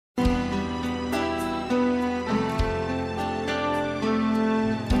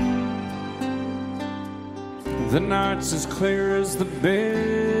The night's as clear as the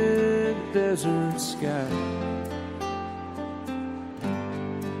big desert sky.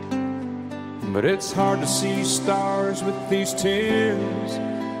 But it's hard to see stars with these tears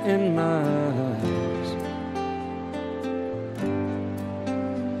in my eyes.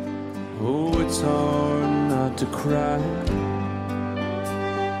 Oh, it's hard not to cry.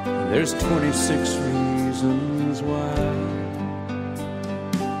 There's 26 reasons why.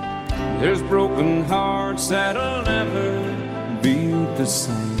 There's broken hearts that'll never be the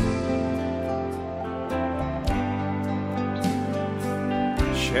same.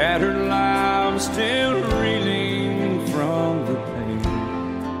 Shattered lives still reeling from the pain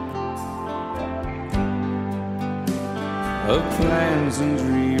of plans and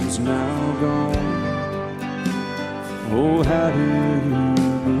dreams now gone. Oh, how do you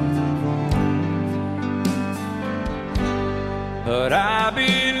move on? But I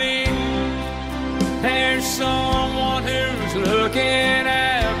believe there's someone who's looking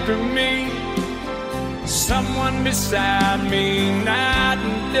after me, someone beside me night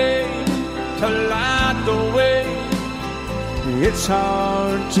and day to light the way. It's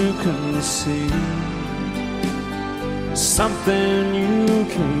hard to conceive something you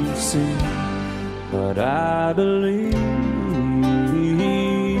can't see, but I believe.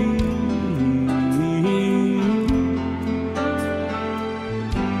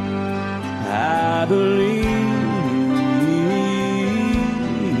 I believe.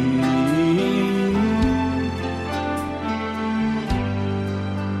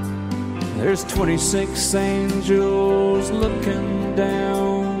 There's 26 angels looking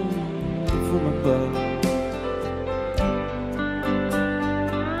down from above,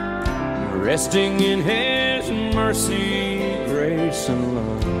 resting in His mercy, grace, and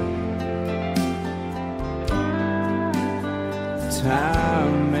love.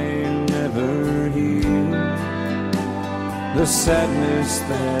 Time may never heal the sadness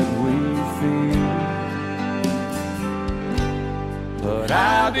that we feel, but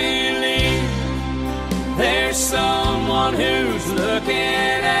I believe there's someone who's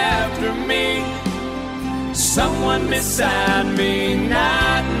looking after me, someone beside me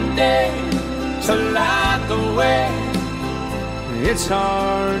night and day to light the way. It's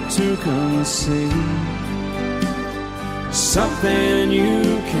hard to conceive something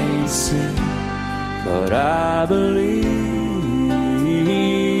you can't see, but I believe.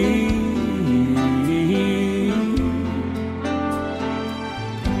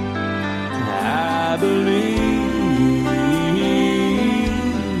 I believe.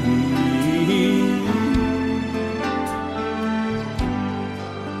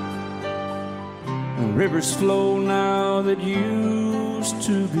 Rivers flow now that used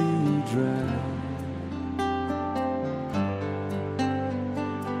to be dry,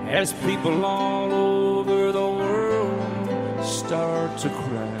 as people all over the world start to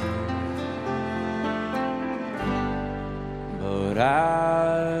cry. But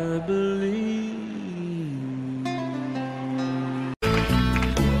I believe.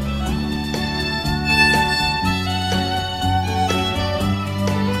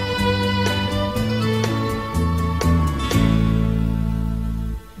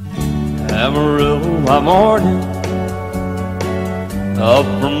 Amarillo by morning, up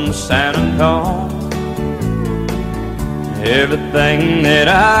from San Antonio. Everything that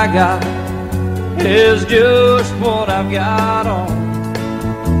I got is just what I've got on.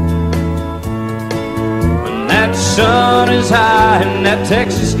 When that sun is high in that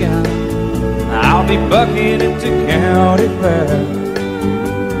Texas sky, I'll be bucking into County Fair.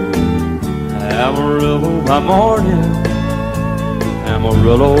 Amarillo by morning,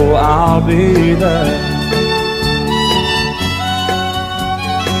 Amarillo, I'll be there.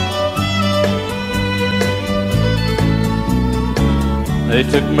 They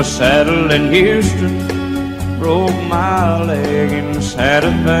took my saddle in Houston, broke my leg in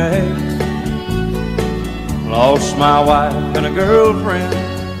Santa Fe, lost my wife and a girlfriend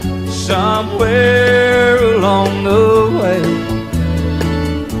somewhere along the way.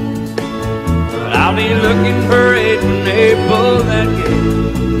 But I'll be looking for 8 when they pull that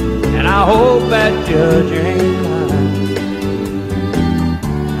gate, and I hope that judge ain't lying.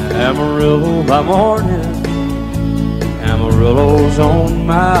 Amarillo by morning, Amarillo's on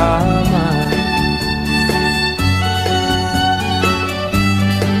my mind.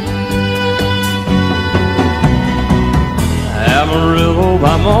 Amarillo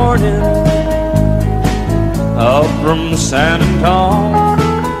by morning, up from San Antonio.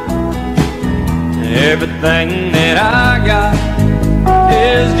 Everything that I got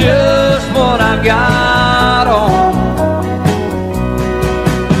is just what I've got on.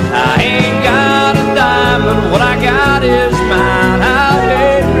 I ain't got a dime, but what I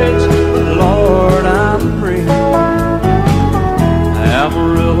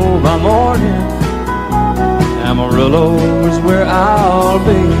by morning, Amarillo is where I'll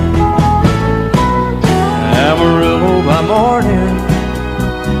be. Amarillo by morning,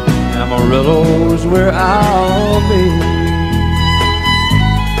 Amarillo is where I'll be.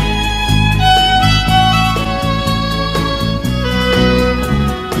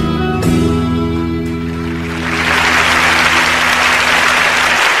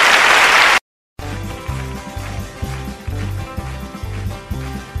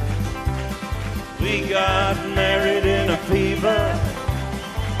 We got married in a fever,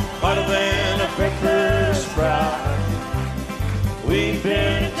 hotter than a pepper sprout. We've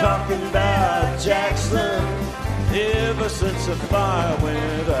been talking about Jackson ever since the fire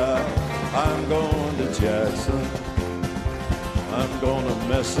went out. I'm going to Jackson, I'm gonna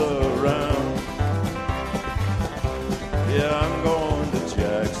mess around. Yeah, I'm going to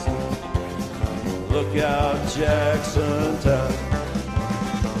Jackson, look out Jackson town.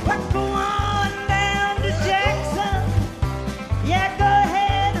 Go on down to Jackson. Yeah, go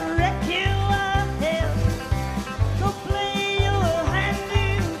ahead and wreck yourself. Go play your hand,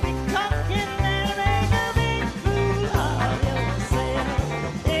 you'll be talking and make a big fool of yourself.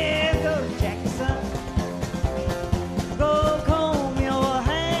 Yeah, go to Jackson. Go comb your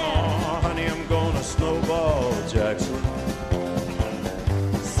hair. Oh, honey, I'm gonna snowball Jackson.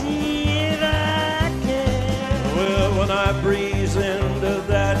 See if I can. Well, when I breeze into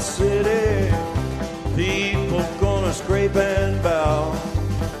that city, people gonna scrape and bow.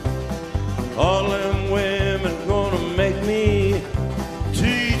 All them women gonna make me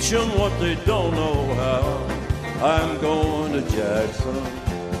teach them what they don't know how. I'm going to Jackson,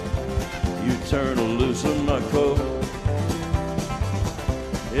 you turn loose of my coat.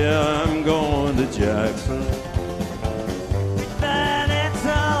 Yeah, I'm going to Jackson. But that's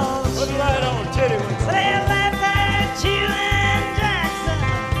all. Put it right on, titty one. Well, that's you and Jackson.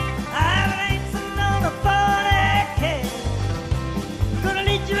 I've racing on a 40K. Gonna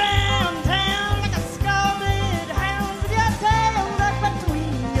lead you around town like a scalded hound with your tail tucked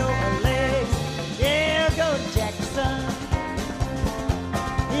between your legs. Yeah, go Jackson.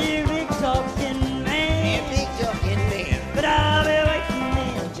 You big talking man. But I'll be waiting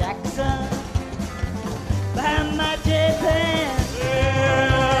in Jackson behind my J-Pan.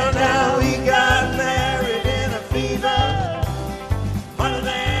 Yeah, now we got married in a fever, hotter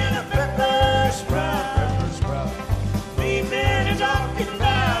than a pepper sprout. We've been talking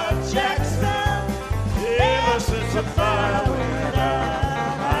about Jackson ever since the fire went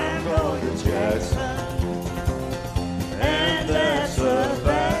out. I'm going to Jackson, and that's a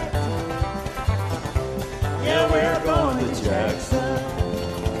fact. Yeah, we're going to Jackson.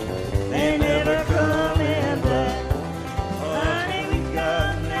 They never coming back. Honey, we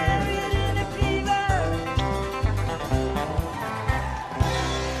got married in a fever.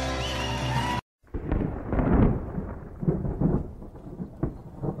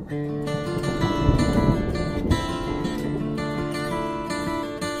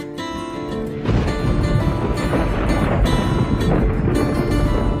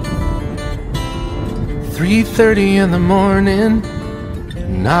 "3:30 in the morning,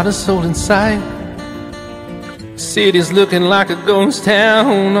 not a soul in sight. City's looking like a ghost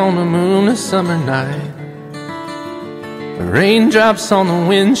town on a moonless summer night. Raindrops on the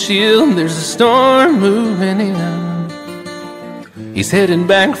windshield, there's a storm moving in. He's heading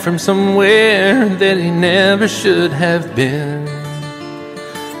back from somewhere that he never should have been.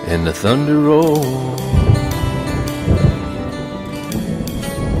 And the thunder rolls,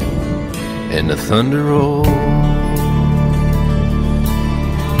 and the thunder rolls.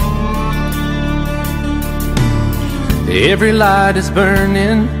 Every light is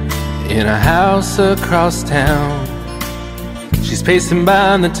burning in a house across town. She's pacing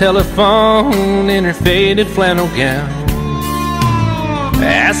by the telephone in her faded flannel gown,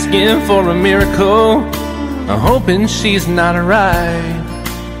 asking for a miracle, hoping she's not right,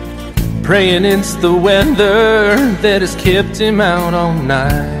 praying it's the weather that has kept him out all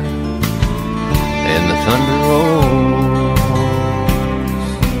night. And the thunder rolls,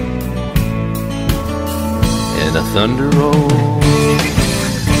 and the thunder rolls.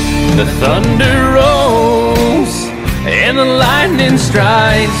 The thunder rolls, and the lightning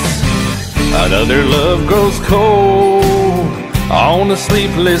strikes. Another love grows cold on a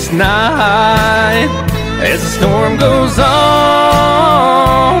sleepless night, as the storm goes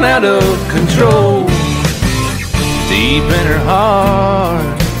on out of control. Deep in her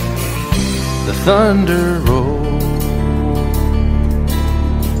heart, the thunder rolls.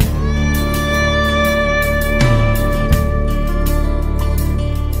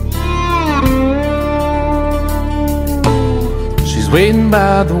 waiting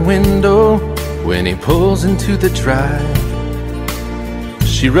by the window when he pulls into the drive.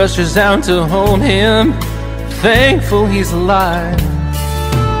 She rushes out to hold him, thankful he's alive.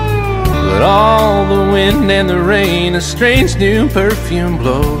 But all the wind and the rain, a strange new perfume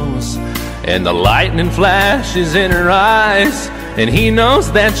blows, and the lightning flashes in her eyes, and he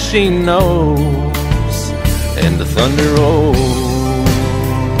knows that she knows, and the thunder rolls,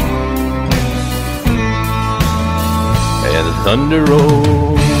 and the thunder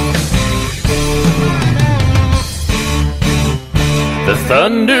rolls. The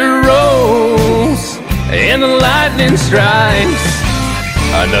thunder rolls and the lightning strikes.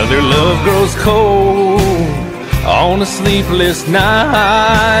 Another love grows cold on a sleepless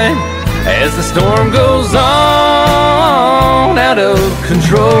night, as the storm goes on out of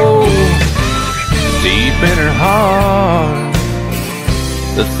control. Deep in her heart,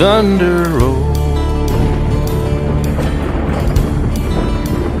 the thunder rolls.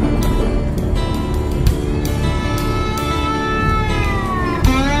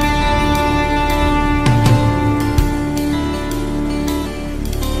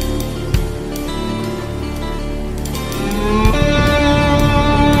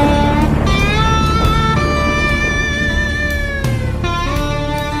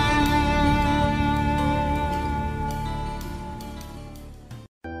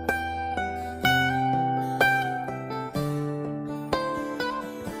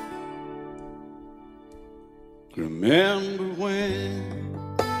 Remember when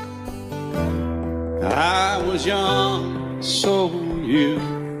I was young, so were you.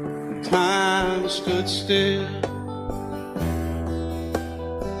 Time stood still.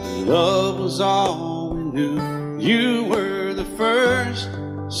 Love was all we knew. You were the first,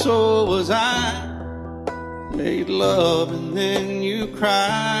 so was I. Made love and then you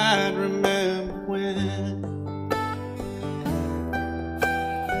cried. Remember when?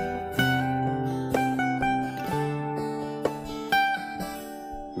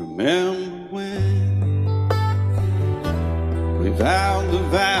 Remember when we vowed the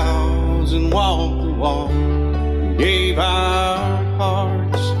vows and walked the walk, and gave our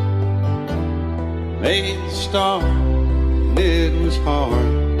hearts, made the start, and it was hard.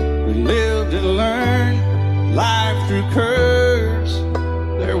 We lived and learned life through curves.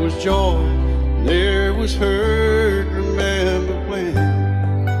 There was joy, there was hurt. Remember when?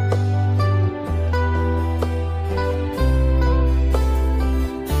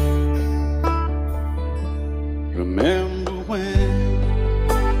 Remember when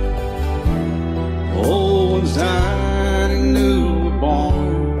old ones died and new were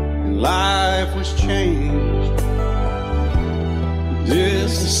born, and life was changed,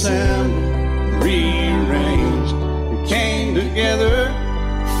 disassembled, rearranged. We came together,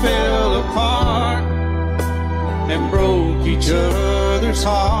 fell apart, and broke each other's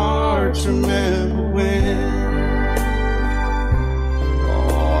hearts. Remember when?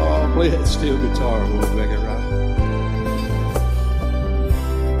 Oh, play that steel guitar, we'll make it right.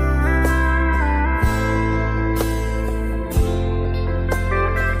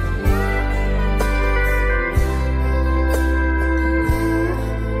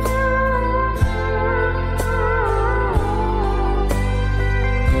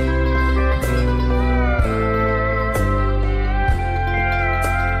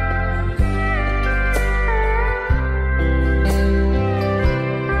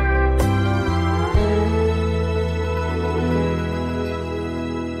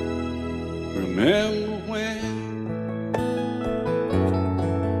 Remember when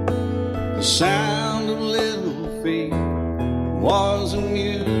the sound of little feet was a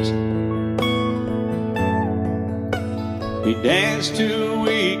music? He danced to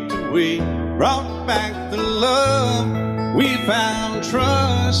week, brought back the love. We found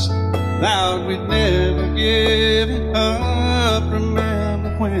trust, vowed we'd never give it up.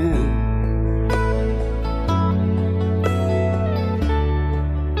 Remember when?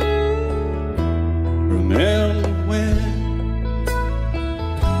 Remember when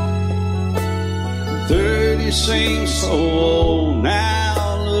 30 seems so old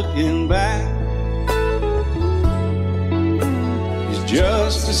now, looking back. It's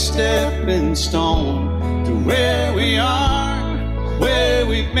just a stepping stone to where we are, where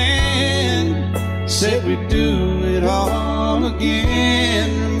we've been. Said we'd do it all again.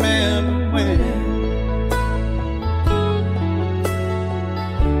 Remember when?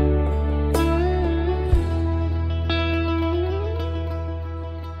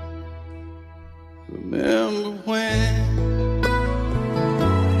 Remember when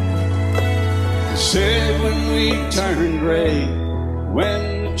they said when we turned gray,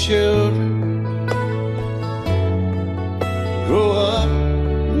 when the children grow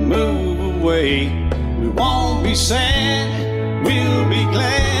move away. We won't be sad, we'll be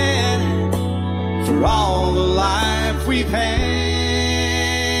glad for all the life we've had.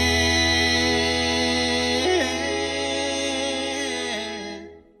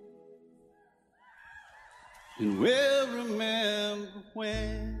 And we'll remember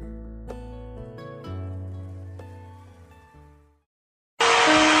when.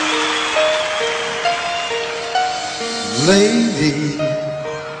 Lady,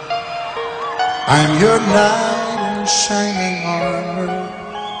 I'm your knight in shining armor,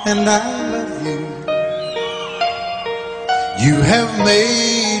 and I love you. You have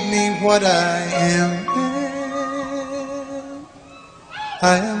made me what I am.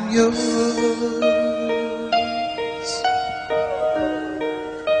 I am yours.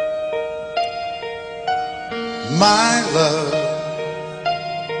 My love,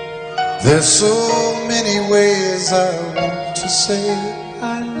 there's so many ways I want to say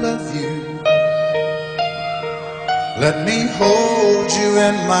I love you. Let me hold you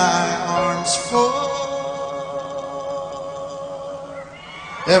in my arms forevermore.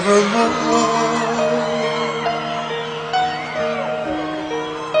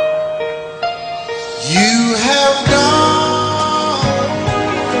 You have gone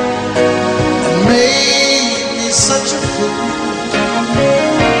and made me such a fool.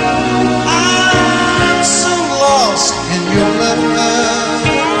 I'm so lost in your love,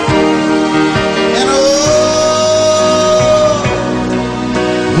 and oh,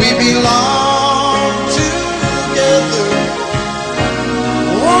 we belong together.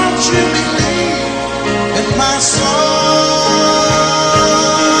 Won't you believe in my song,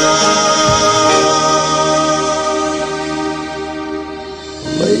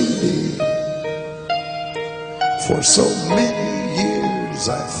 lady? For so many years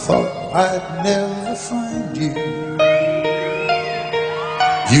I thought I'd never find you.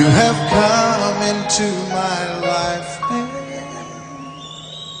 You have come into my life and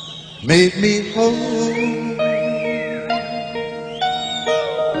made me whole.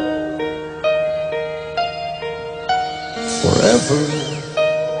 Forever,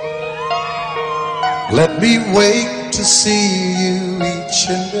 let me wake to see you each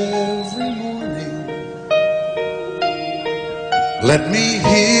and every morning. Let me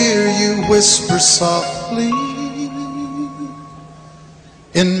hear you whisper softly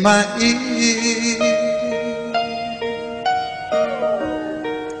in my ear.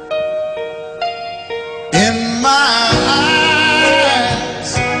 In my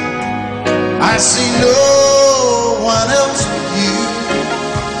eyes, I see no one else but you.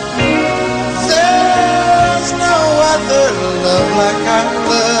 There's no other love like I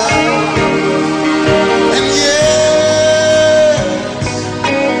love. And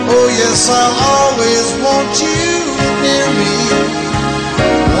yes, I'll always want you near me.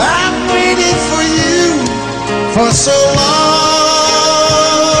 I've waited for you for so long.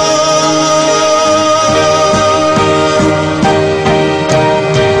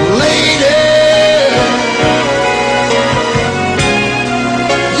 Lady,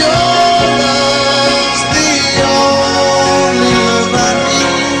 your love's the only love I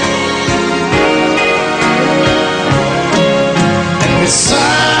need. And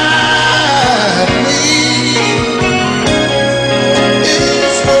beside me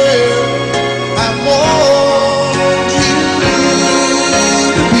is where I want you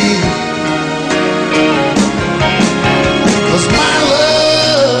to be. 'Cause my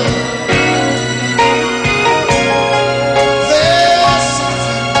love, there's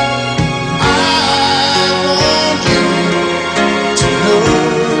something I want you to know.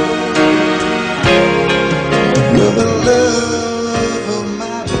 You're the love of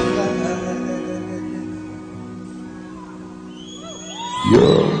my life.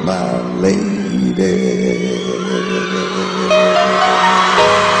 You're my lady.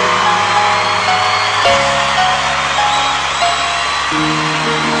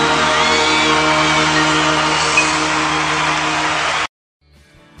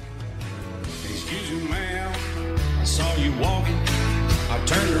 Excuse me, ma'am, I saw you walking. I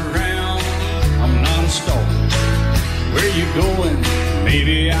turned around, I'm not a stalker. Where you going?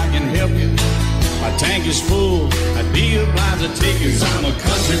 Maybe I can help you. My tank is full, I'd be obliged to take you. 'Cause I'm a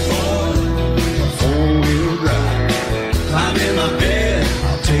country boy, a four-wheel drive. Climb in my bed,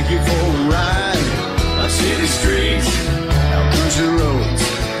 I'll take you for a ride. Up city streets, out country roads.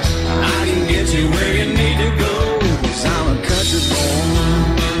 I can get you where you need to go. 'Cause I'm a country boy.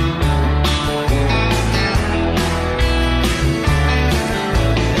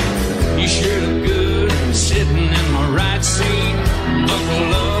 You sure look good sitting in my right seat.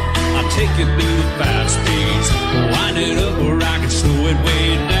 Buckle up, I'll take you through the 5 speeds. Wind it up where I can slow it way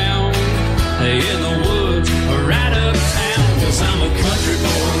down. in the woods or right uptown. 'Cause I'm a country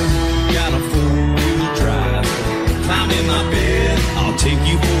boy, got a four-wheel drive. Climb in my bed, I'll take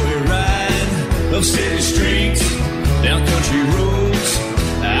you for a ride. Up city streets, down country roads,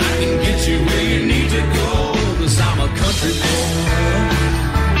 I can get you where you need to go. 'Cause I'm a country boy.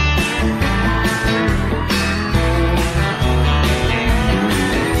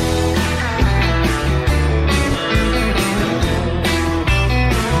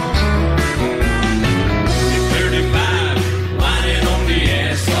 35, lying on the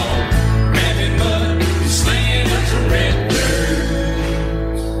asphalt, grabbing mud, slinging up some red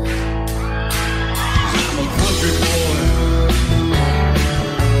dirt. 'Cause I'm a country boy.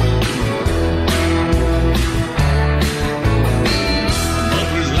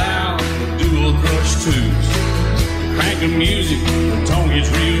 Muffler's loud, dual crush twos, cranking music, the tone gets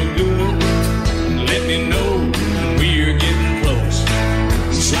real good. Let me know when we're getting close.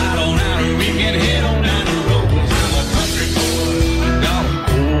 Slide on out and we can head on down the road. 'Cause I'm a country boy, got a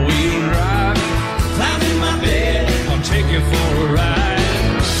four-wheel drive. Climb in my bed, I'll take you for a ride.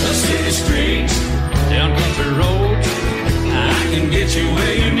 The city streets, down country roads, I can get you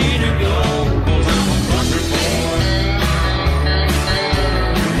where you need to go. 'Cause I'm a country boy.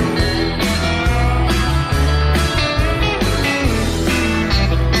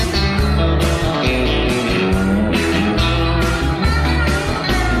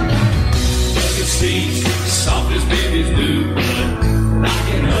 Bucket seats, soft as babies do,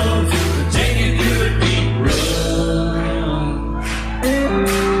 rocking up, taking good deep run.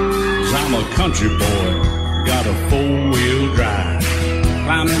 'Cause I'm a country boy, got a four-wheel drive.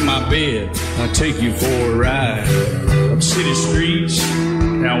 Climb in my bed, I'll take you for a ride. Up city streets,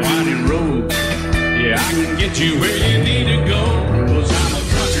 down winding roads, yeah, I can get you where you need to go. 'Cause I'm a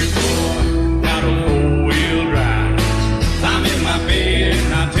country boy, got a four-wheel drive. Climb in my bed,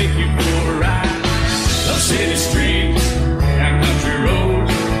 I'll take you for a ride. Up city streets, down country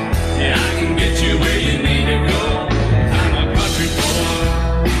roads, yeah, I can get you where you need to go. I'm a country boy.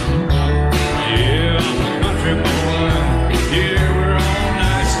 Yeah, I'm a country boy. Yeah, we're all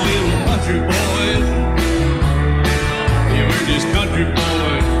nice little country boys. Yeah, we're just country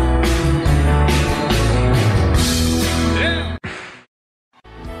boys. Yeah.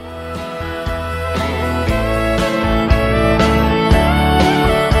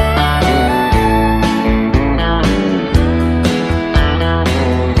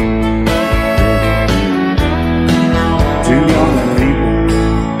 Two young people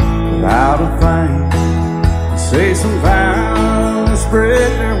without a thing, say some vows and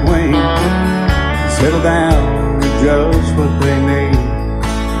spread their wings, settle down with just what they need,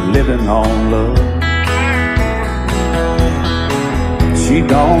 living on love. She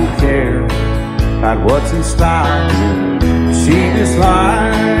don't care about what's in style, she just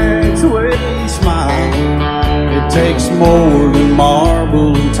likes the way he smiles. It takes more than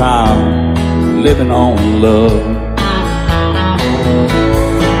marble and tile, living on love.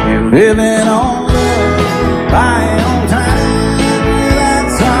 You're living on love, buying on time, without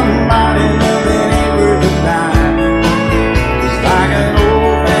somebody loving ain't worth a dime. It's like an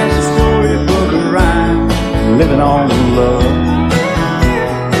old-fashioned storybook of rhyme, living on love.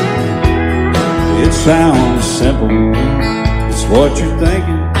 It sounds simple, it's what you're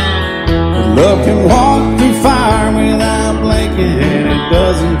thinking, but love can walk through fire without blinking, and it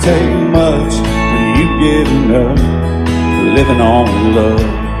doesn't take much when you get enough, living on love.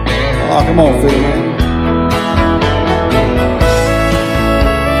 Oh, come on, Phil, man.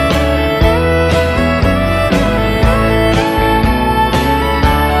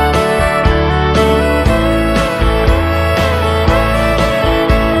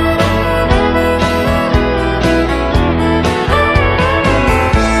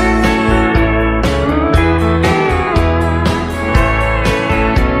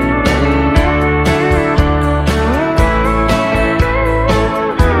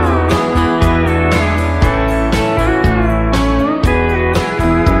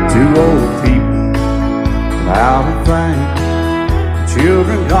 Two old people without a thing,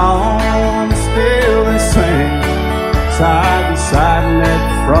 children gone, still they sing, side by side in that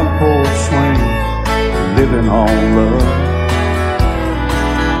front porch swing, living on love.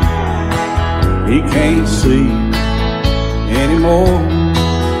 He can't see anymore,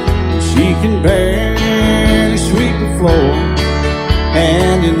 she can barely sweep the floor.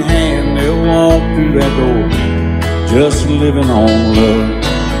 Hand in hand they'll walk through that door, just living on love.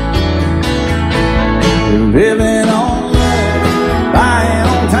 They're living on love, buying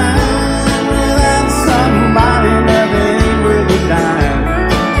on time, without somebody that ain't worth a dime.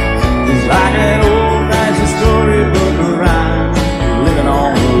 It's like an old-fashioned storybook of rhyme, living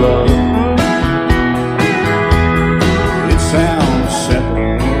on love.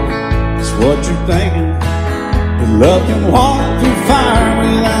 Love can walk through fire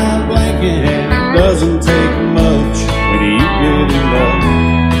without blinking, and it doesn't take much when you get in love,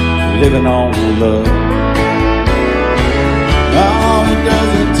 living on love. Oh, it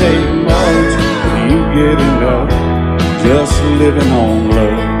doesn't take much when you get in love, just living on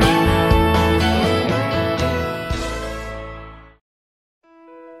love.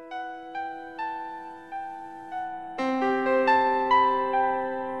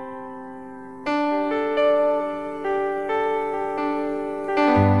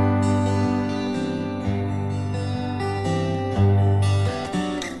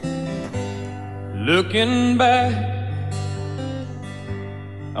 Looking back,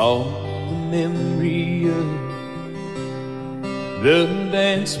 all the memory of the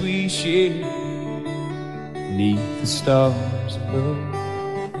dance we shared neath the stars above.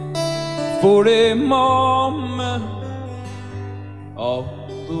 For a moment, all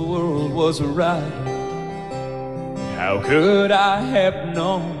the world was right. How could I have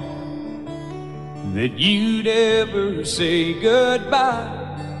known that you'd ever say goodbye?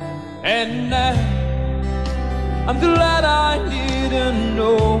 And now I'm glad I didn't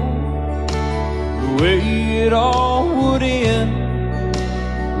know the way it all would end,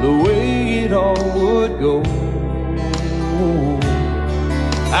 the way it all would go.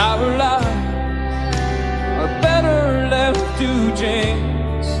 Our lives are better left to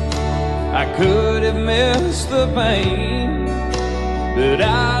chance. I could have missed the pain, but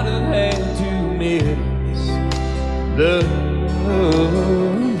I'd have had to miss the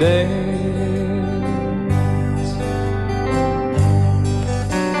dance.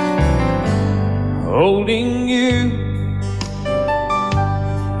 Holding you,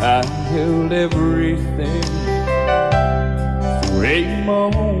 I held everything for a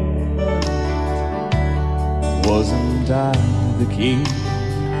moment. Wasn't I the king?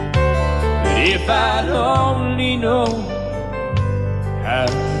 But if I'd only known how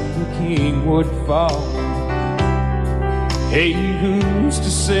the king would fall. Hey, who's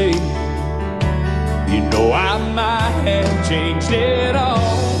to say? You know I might have changed it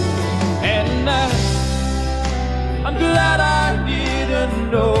all. And I'm glad I didn't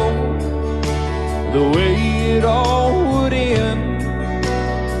know the way it all would end,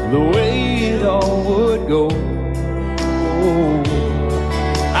 the way it all would go.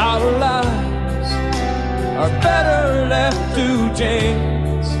 Our lives are better left to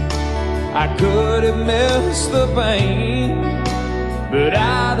chance. I could have missed the pain, but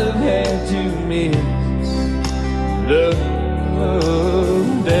I'd have had to miss the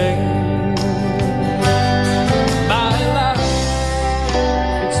dance. My life,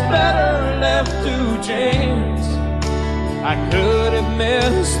 it's better left to chance. I could have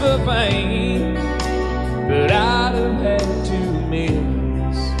missed the pain, but I'd have had to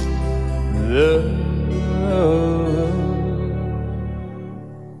miss the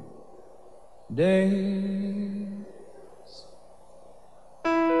dance.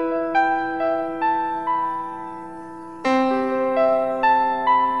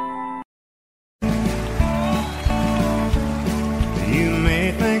 You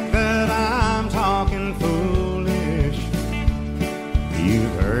may think that I'm talking foolish.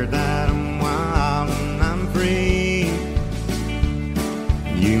 You've heard that I'm wild and I'm free.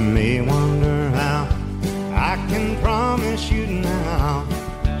 You may wonder how I can promise you now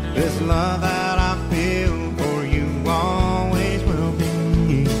this love that I feel for you always will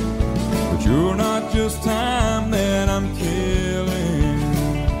be. But you're not just time that I'm killing.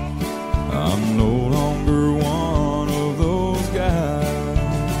 I'm no longer one of those guys.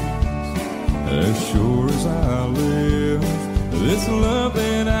 As sure as I live, this love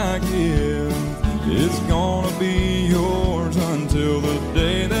that I give, it's gonna be yours until the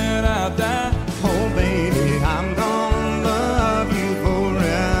day that I die. Oh baby, I'm gonna love you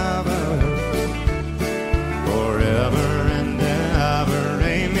forever, forever and ever,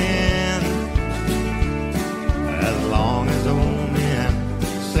 amen. As long as old men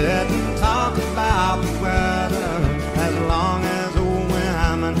sit and talk about the weather, as long as old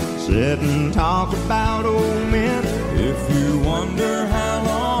women sit and talk about old men. If you wonder how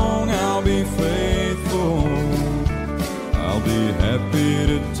long I'll be faithful, I'll be happy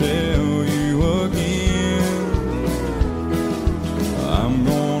to tell you again. I'm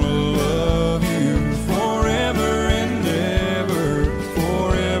gonna love you forever and ever,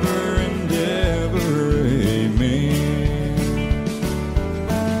 forever and ever, amen.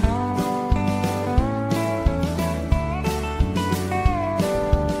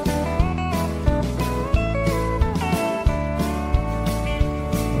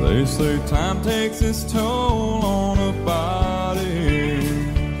 They say time takes its toll on a body,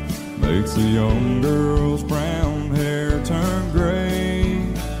 makes a young girl's brown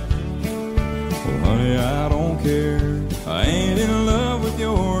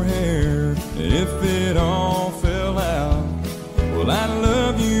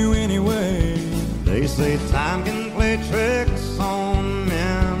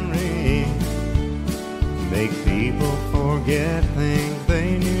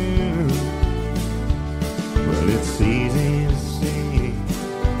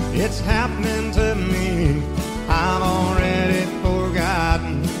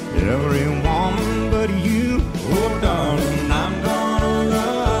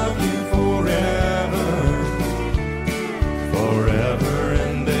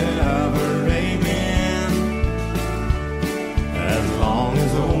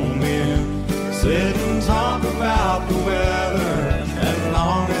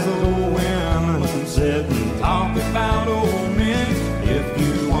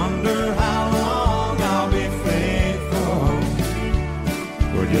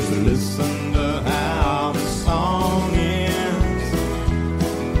listen to how the song ends.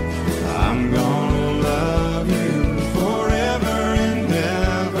 I'm gonna love you forever and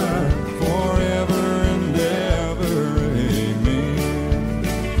ever, forever and ever, amen.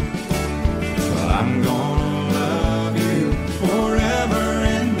 I'm gonna love you forever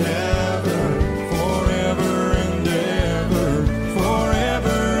and ever, forever and ever,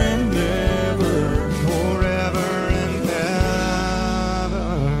 forever and ever, forever and ever.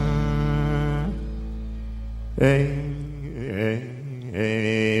 Amen.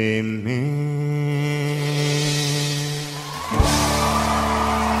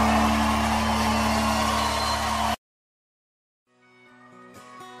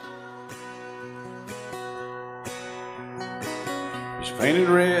 It's painted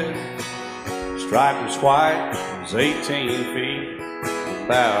red, striped was white, it was 18 feet,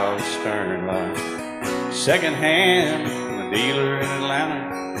 bow stern line. Second hand from a dealer in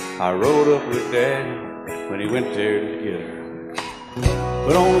Atlanta, I rode up with Daddy when he went there to get her.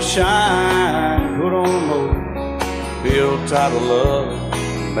 Put on a shine, put on a motor, built out of love,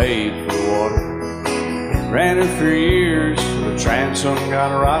 made for water. Ran her for years, the transom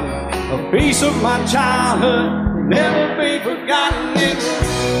got rotten. A piece of my childhood will never be forgotten. It's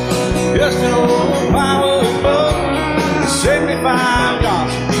just an old power boat, 75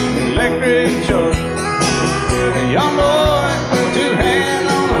 Johnson electric choke. A young boy, two hands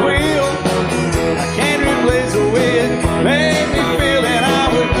on the wheel. I can't replace the way it made me feel that I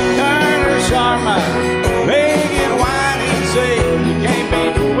would turn her sharp mind, make it wide and say you can't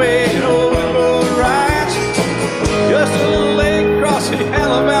beat the way an old boat rides. Just a little lake crossing the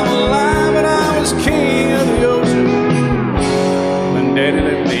Alabama line, but I was king of the ocean when Daddy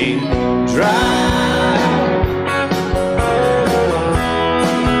let me drive.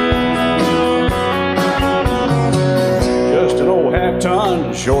 Just an old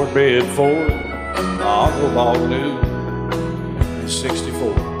half-ton short bed Ford my uncle bought new in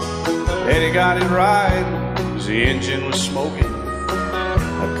 '64. Daddy got it right, 'cause the engine was smoking,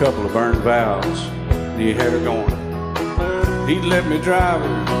 a couple of burnt valves, and he had her going. He'd let me drive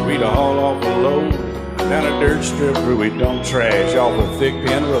her, we'd haul off a load down a dirt strip where we'd dump trash off a thick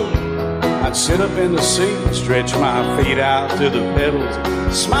pin road. I'd sit up in the seat and stretch my feet out to the pedals,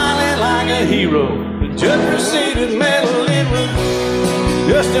 smiling like a hero. The judge proceeded metal, it was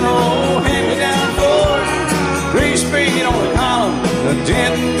just an old hand-me-down Ford, 3-speed on the column, a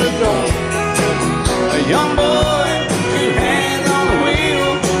dent in the door. A young boy, two hands on the wheel.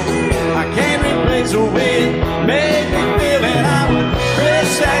 I can't replace the way it made me feel, and I would press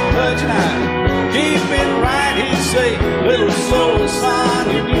that clutch and I'd keep it right. He'd say, little soul, son,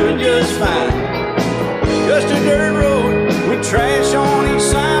 you're doing just fine. Just a dirt road with trash on each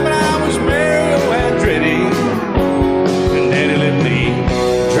side, but I was Mario Andretti, and Daddy let me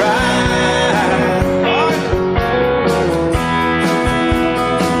drive.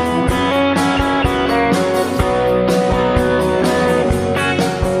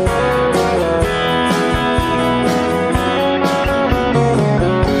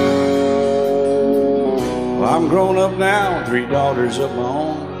 I'm grown up now, 3 daughters of my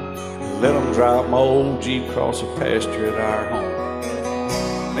own. Let them drive my old Jeep across the pasture at our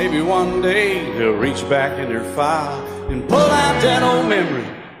home. Maybe one day they'll reach back in their file and pull out that old memory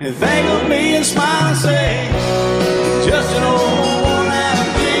and think of me and smile and say, just an old worn-out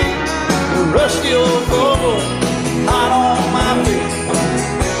Jeep, a rusty old Volvo, hot on my feet.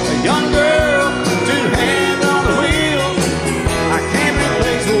 A young girl, 2 hands on the wheel. I can't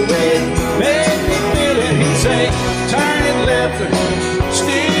replace the way it made me feel it. He'd say, turn it left or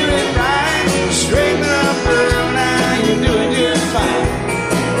steer it right, straighten up, girl, now you're doing just fine.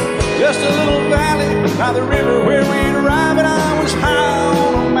 Just a little valley by the river where we'd arrive, and I was high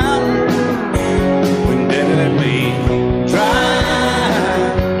on a mountain when Daddy let me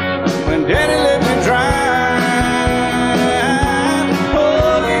drive. When Daddy let me drive,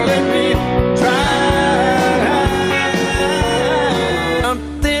 oh, he let me drive.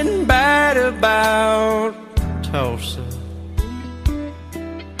 Something bad about Tulsa.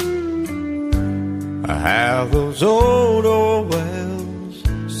 How those old wells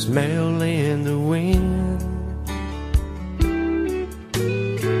smell in the wind.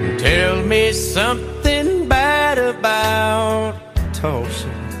 Tell me something bad about Tulsa,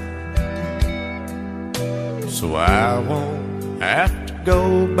 so I won't have to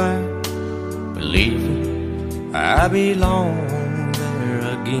go back believing I belong there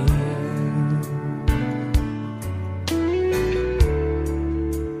again.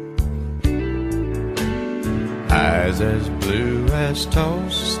 Eyes as blue as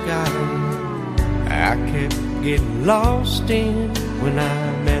Tulsa sky, I kept getting lost in when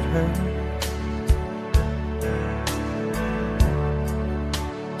I met met her.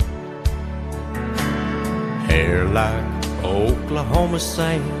 Hair like Oklahoma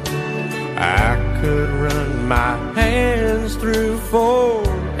sand, I could run my hands through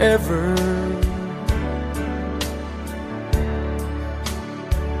forever.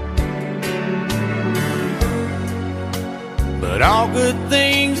 But all good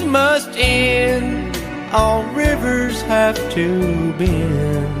things must end, all rivers have to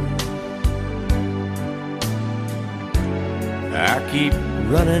bend. I keep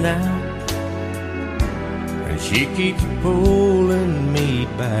running out, and she keeps pulling me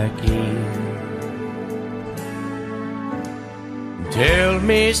back in. Tell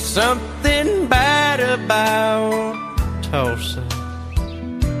me something bad about Tulsa,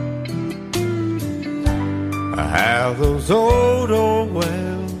 how those old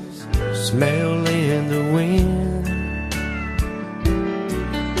wells smell in the wind.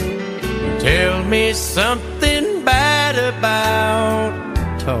 Tell me something bad about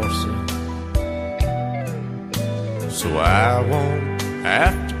Tulsa, so I won't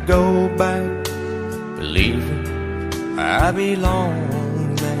have to go back believing I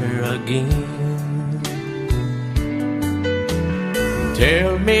belong there again.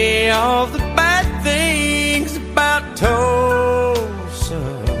 Tell me all the bad things about Tulsa,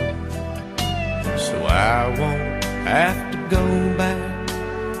 so I won't have to go back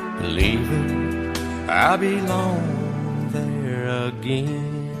believing I belong there again.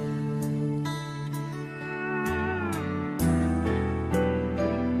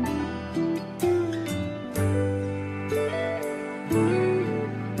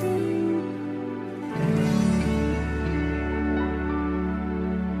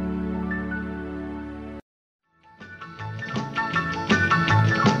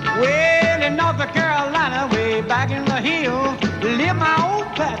 Well, in North Carolina, way back in the hill, lived my old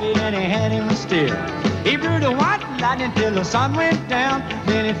pappy and he had him a still. He brewed a white lightning till the sun went down.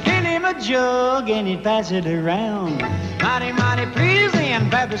 Then he'd fill him a jug and he'd pass it around. Mighty, mighty pleasing,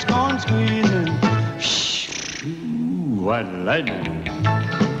 Pappy's corn squeezing. Ooh, white lightning.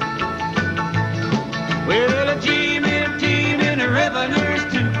 Well, a team in the revenues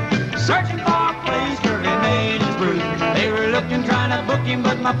too, searching for a place where he made his brew. They were looking, trying to book him,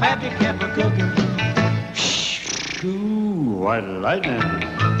 but my pappy kept a-cooking. Ooh, white lightning.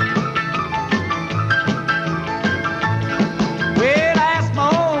 Well, I asked my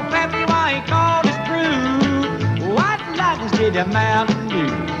old pappy why he called his brew White Lightning's did the Mountain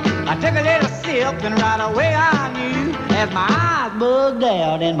Dew. I took a little sip and right away I knew, as my eyes bugged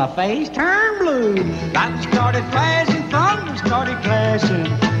out and my face turned blue. Lightning started flashing, thunder started clashing.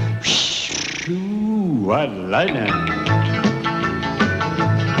 Ooh, white lightning.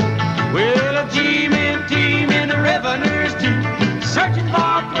 Well, a team in the revenues too, searching for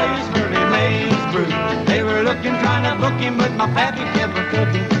a place where they made his brew. They were looking, trying to book him, but my pappy kept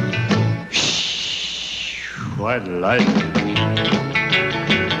a-cooking. White lightning.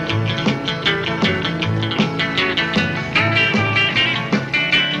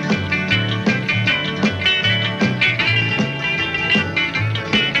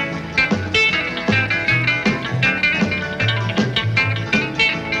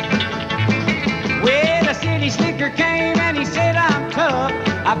 Came and he said, I'm tough,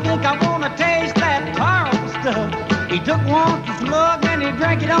 I think I want to taste that horrible stuff. He took one slug and he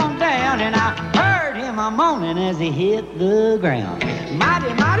drank it on down, and I heard him a-moaning as he hit the ground.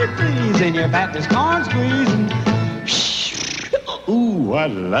 Mighty, mighty pleasing, your Baptist corn squeezing. Ooh,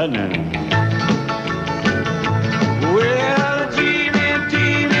 what lightning. Well, a team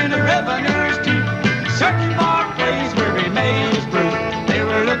in the revenues too, searching for a place where he made his brew. They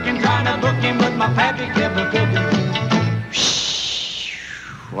were looking, trying to book him, but my pappy kept a-cooking.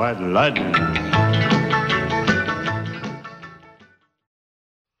 White lightning.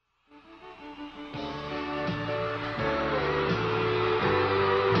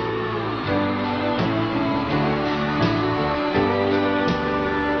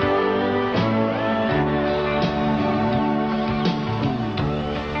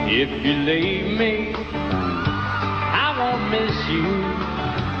 If you leave me, I won't miss you,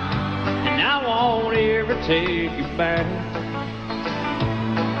 and I won't ever take you back.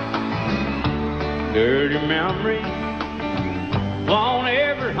 Dirty memories won't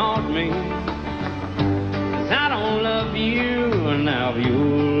ever haunt me, 'cause I don't love you, and now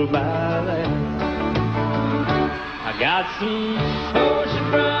you'll buy that. I got some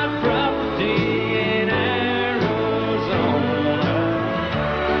oceanfront property in Arizona.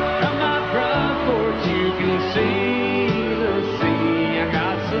 From my front porch you can see the sea. I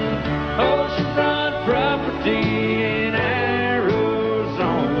got some oceanfront property in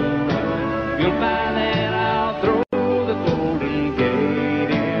Arizona.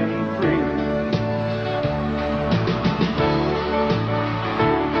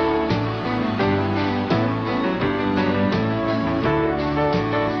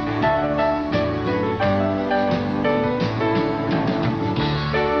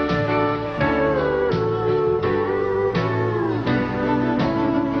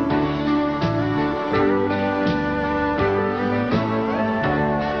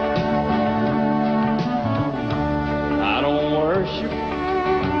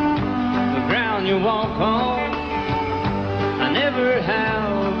 you walk on. I never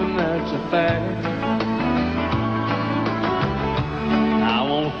have, and that's a fact. I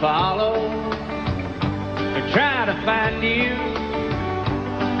won't follow or try to find you,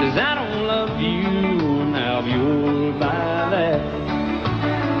 'cause I don't love you, and now you'll buy that.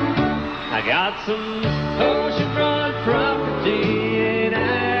 I got some oceanfront property in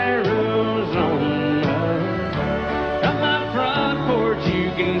Arizona. From my front porch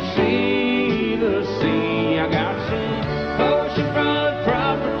you can see the sea. I got some oceanfront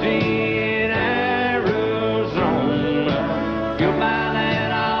property in Arizona. If you'll buy that,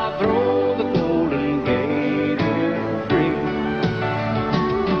 I'll throw the Golden Gate in free.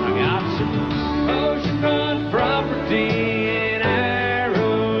 I got some oceanfront property in Arizona.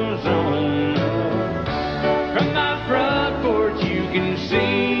 From my front porch you can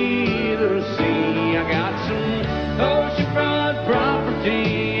see the sea. I got some oceanfront property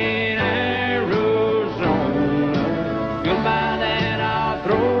in Arizona. If you'll buy that, I'll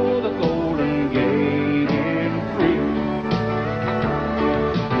throw the Golden Gate in free.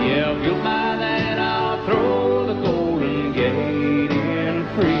 Yeah, if you'll buy that, I'll throw the Golden Gate in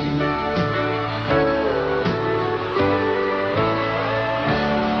free.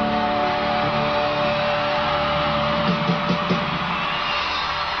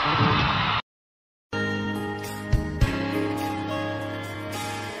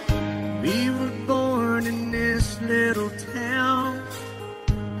 We were born in this little town.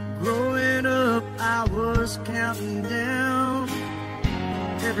 Growing up, I was counting down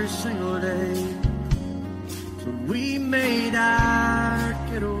every single day till we made our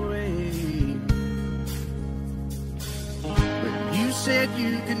getaway. But you said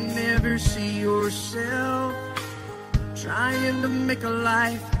you could never see yourself trying to make a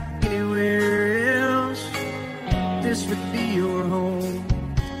life anywhere else. This would be your home.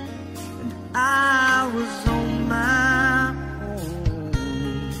 I was on my own.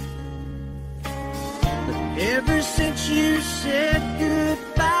 But ever since you said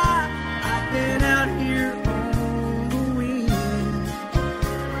goodbye, I've been out here on the wing.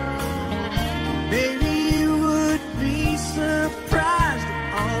 Baby, you would be surprised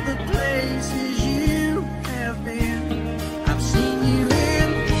at all the places you have been. I've seen you in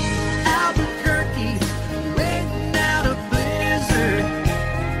Albuquerque, waiting out a blizzard,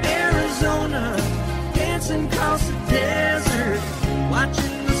 Arizona, dancing across the desert,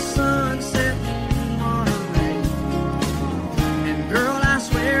 watching the sunset in Monterey. And girl, I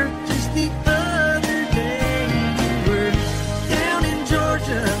swear, just the other day you were down in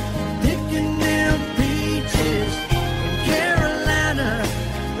Georgia, picking them peaches. In Carolina,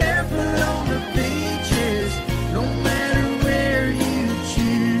 barefoot on the beaches. No matter where you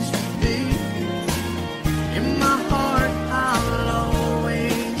choose to be, in my heart I'll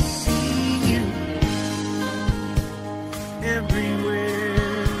always see you everywhere.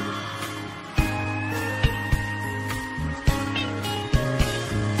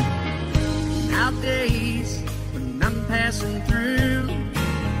 Nowadays, when I'm passing through,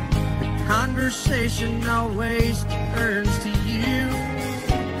 the conversation always turns to you.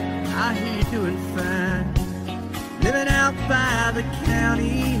 I hear you doing fine, living out by the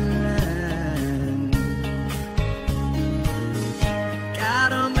county line. Got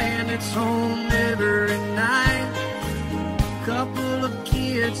a man that's home every night, couple of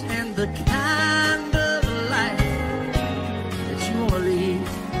kids, and the kind of life that you wanna lead.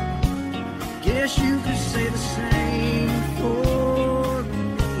 Guess you could say the same for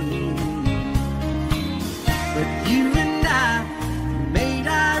me. But you and I made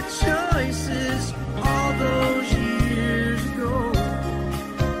our choices all those years ago.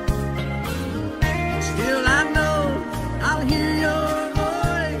 Still I know I'll hear your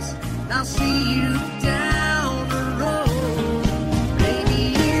voice, and I'll see you down the road. Maybe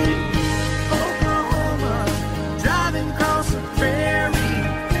in Oklahoma, driving across the prairie,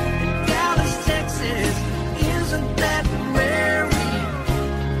 in Dallas, Texas,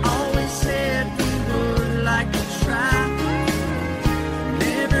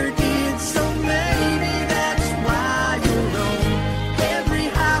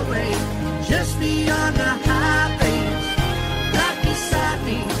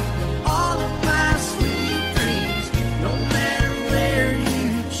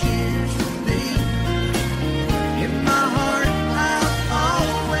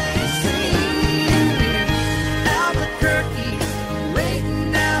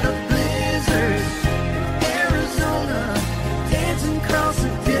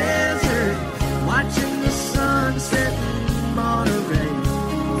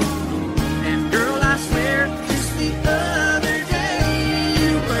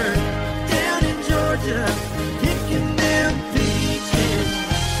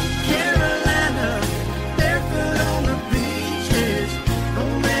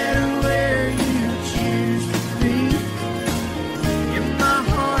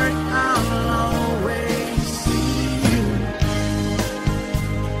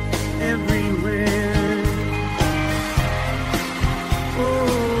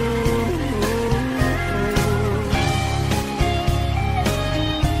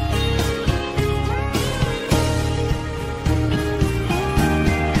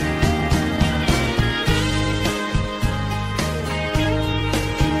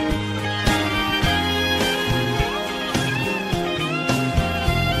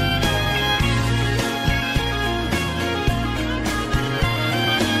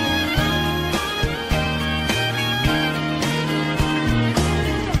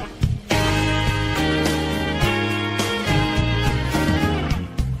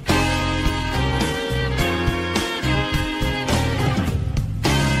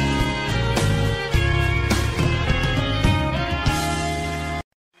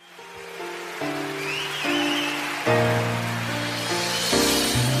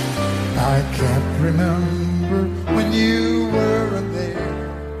 I can't remember when you weren't there,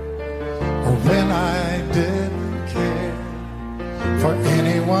 or when I didn't care for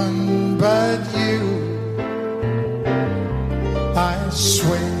anyone but you. I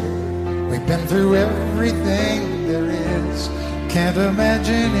swear we've been through everything there is. Can't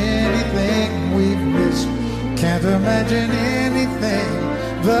imagine anything we've missed. Can't imagine anything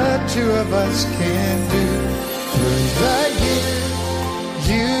the two of us can do. Through the years,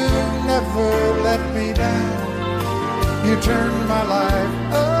 you never let me down. You turned my life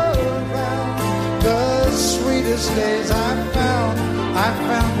around. The sweetest days I found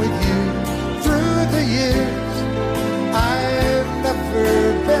with you. Through the years, I've never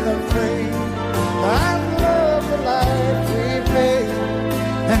been afraid. I love the life we made,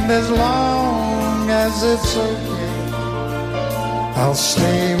 and as long as it's okay, I'll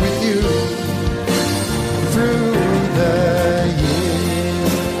stay with you through the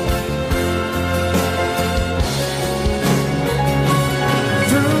years.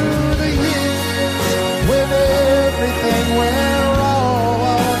 Through the years, when everything went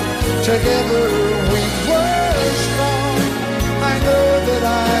wrong, together we were strong. I know that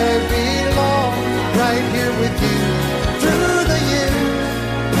I belong right here with you. Through the years,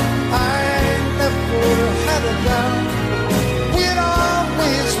 I never had a doubt. We'd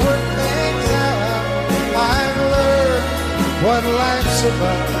always work things out. I've learned what life's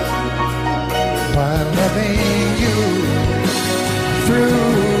about by loving you through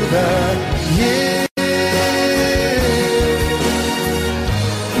the years.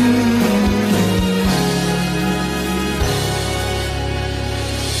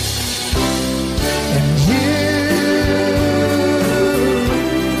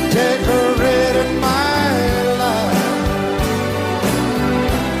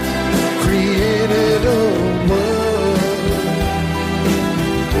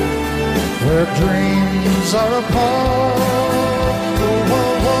 Dreams are apart. Oh,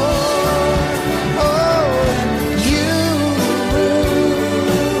 oh, oh. Oh, you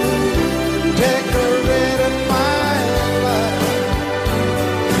decorated my life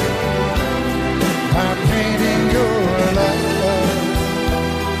by painting your love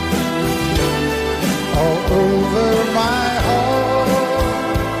all over my heart.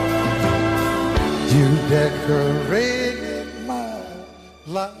 You decorated my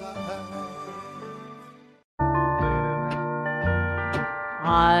life.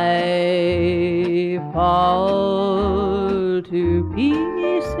 I fall to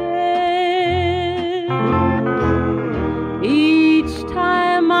pieces each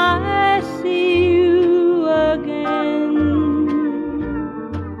time I see you again.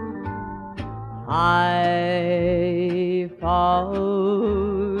 I fall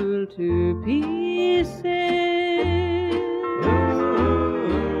to pieces.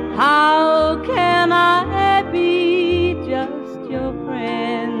 How can I be just your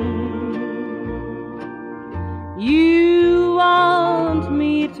friend? You want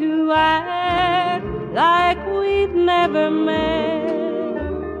me to act like we've never met.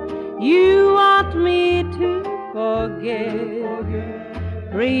 You want me to forget,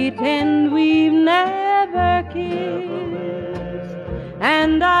 pretend we've never kissed.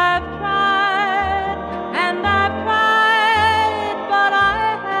 And I've tried, but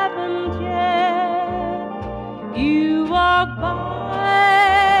I haven't yet. You walk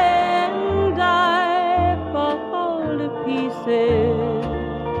by and I fall to pieces.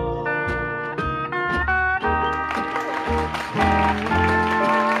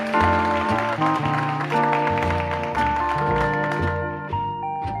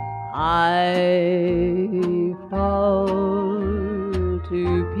 I fall to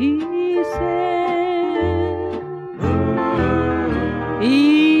pieces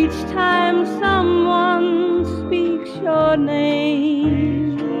each time someone speaks your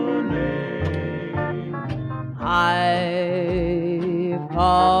name. I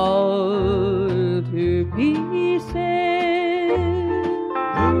fall to pieces.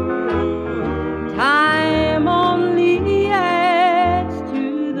 Time only adds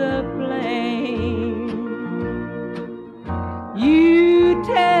to the flame. You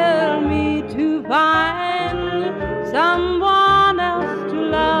tell me to find someone else to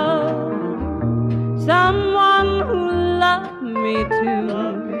love, someone who loved me too,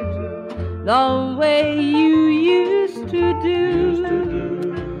 the way you used to do.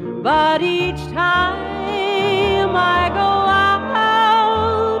 But each time I go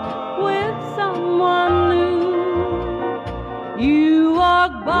out with someone new, you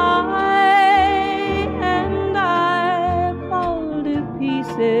walk by and I fall to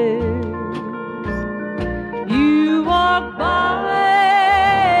pieces. You walk by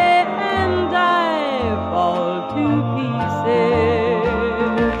and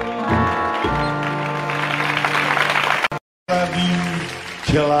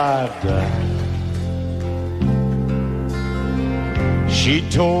die. She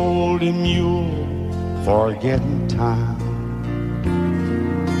told him you'll forget in time.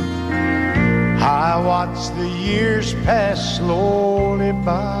 I watched the years pass slowly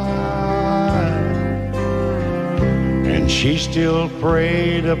by, and she still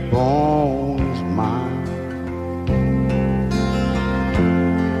preyed upon his mind.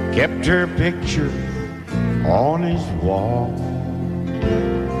 Kept her picture on his wall.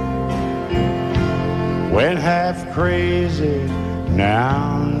 Went half crazy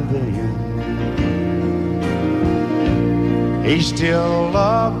now and then. He still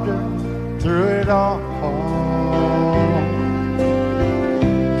loved her through it all.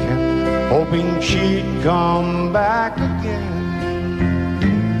 Kept hoping she'd come back again.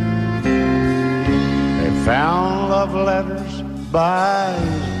 They found love letters by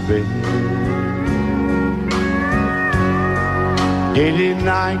his bed, dated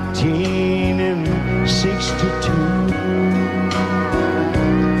 1962.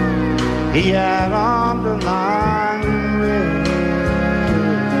 He had underlined red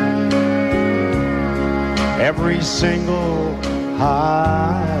every single I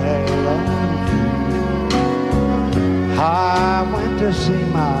love you. I went to see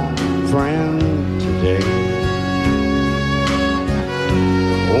my friend today.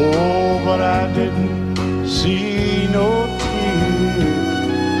 Oh, but I didn't see no tears.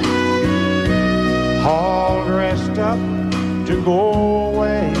 All dressed up to go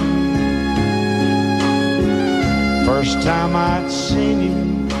away. First time I'd seen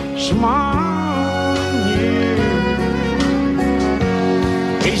him smile in years.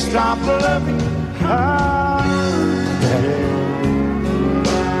 He stopped loving her today.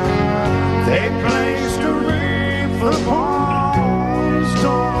 They placed a wreath upon his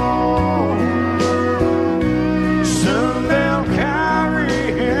door. Soon they'll carry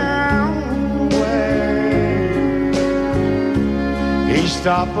him away. He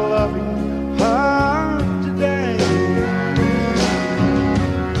stopped loving her today.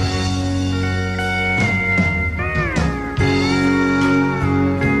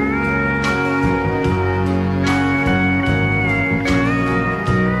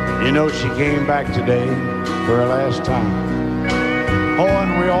 You know, she came back today for her last time. Oh,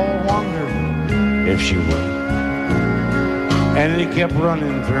 and we all wondered if she would. And it kept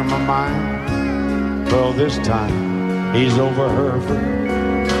running through my mind. Well, this time he's over her for good.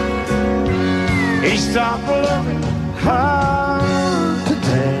 He stopped loving her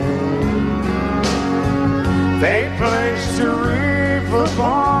today. They placed a wreath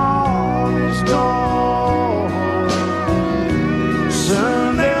upon his door.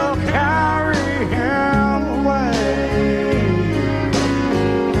 Soon they'll carry him away.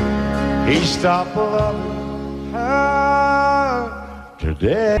 He stopped loving her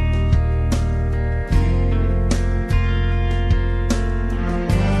today.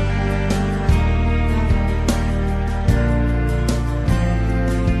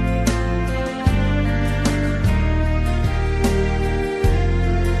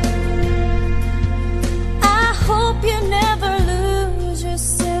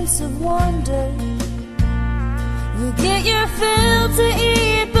 Wonder. You get your fill to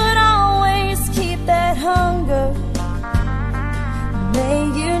eat, but always keep that hunger. May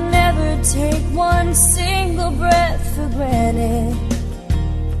you never take one single breath for granted.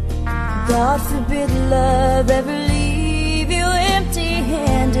 God forbid love ever leave you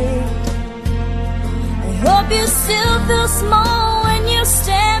empty-handed. I hope you still feel small when you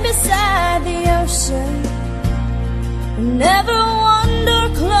stand beside the ocean. Never one door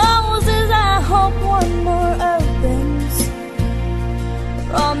closes, I hope one more opens.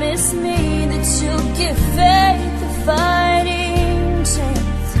 Promise me that you'll give faith a fighting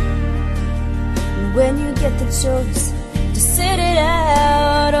chance. And when you get the choice to sit it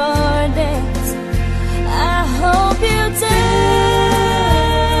out or dance, I hope you dance.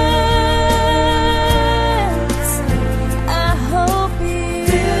 I hope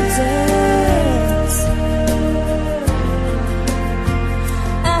you dance.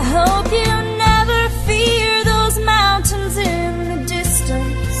 I hope you never fear those mountains in the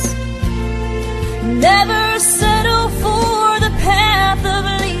distance. Never settle for the path of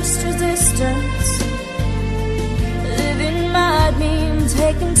least resistance. Living might mean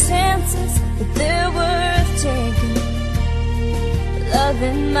taking chances, but they're worth taking.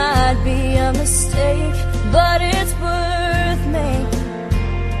 Loving might be a mistake, but it's worth making.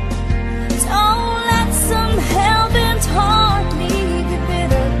 Don't let some hell-bent heart leave you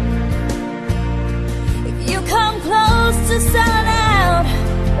bitter. If you come close to selling out,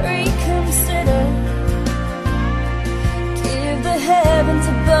 reconsider. Give the heavens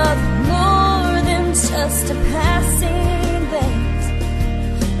above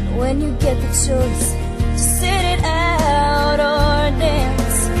when you get the choice to sit it out or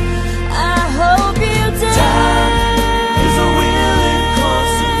dance. I hope you dance. Time is a wheel in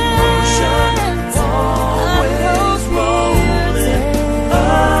constant motion, always rolling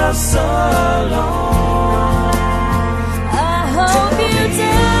us along. I hope you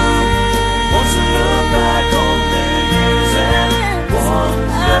dance. Once you look back on the years and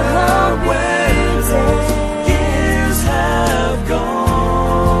wonder where those years have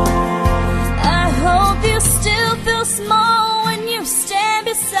gone. I hope you still feel small when you stand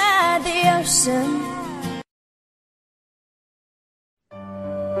beside the ocean.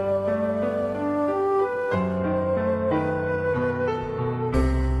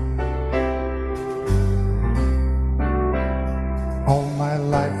 All my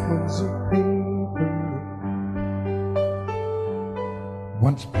life was a paper,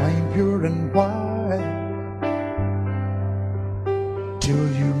 once plain, pure and white, till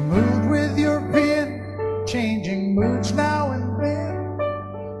you moved with your pen, changing moods now and then,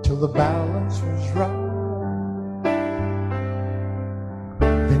 till the balance was right.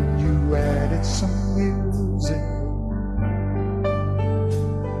 Then you added some music,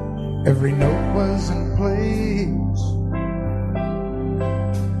 every note was in place,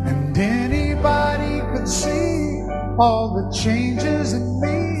 and anybody could see all the changes in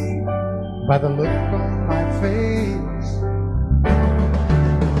me by the look on my face.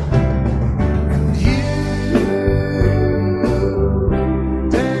 And you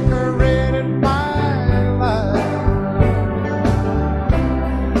decorated my life,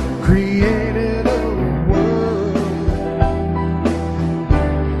 created a world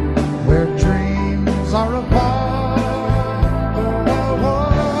where dreams are apart.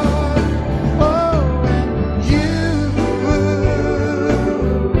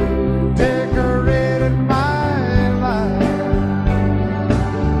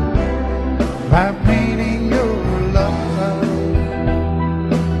 By painting your love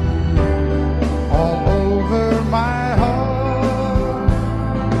all over my heart,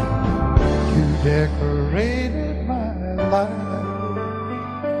 you decorated my life.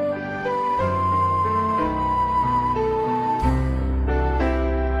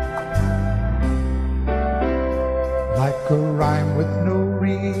 Like a rhyme with no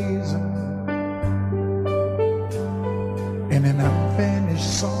reason in an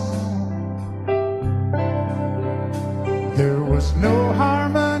unfinished song, there was no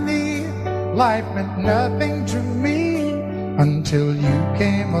harmony, life meant nothing to me until you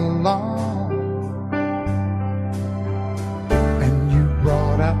came along. And you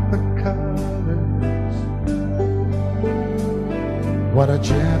brought out the colors, what a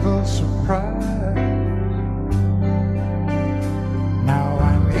gentle surprise. Now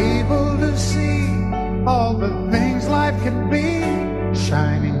I'm able to see all the things life can be,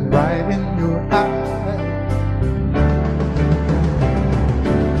 shining bright in your eyes.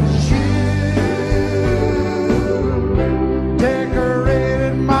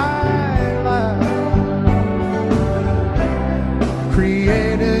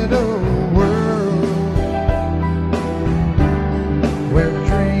 Created a world where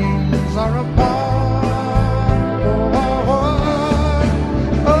dreams are apart.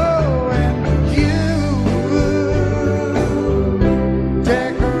 Oh, and you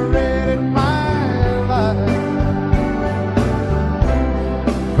decorated my life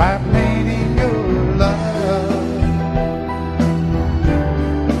by painting your love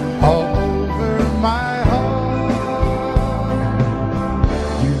all over my heart.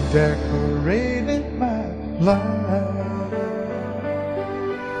 You decorated my life.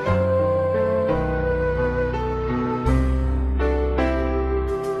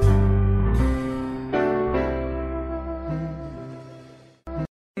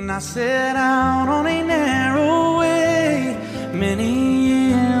 I set out on a narrow way many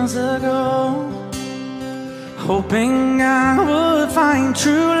years ago, hoping I would find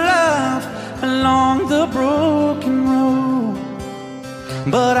true love along the broken road.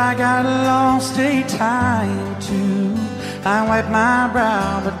 But I got lost a time too. I wiped my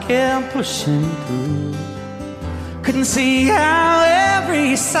brow but kept pushing through. Couldn't see how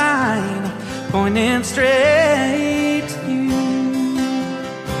every sign pointed straight to you.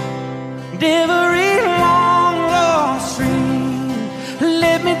 Every long lost stream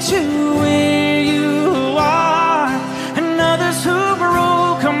led me to where you are, and others who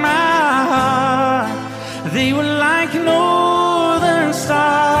broke my heart, they were like northern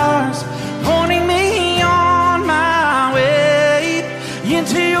stars, pointing me on my way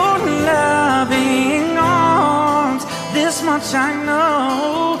into your loving arms. This much I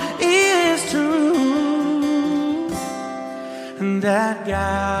know is true, and that that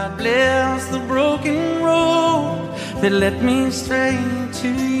God bless the broken road that led me straight to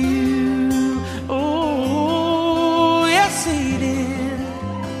you. Oh, yes, He did.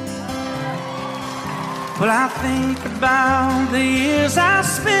 Well, I think about the years I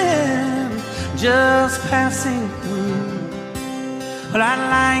spent just passing through. Well, I'd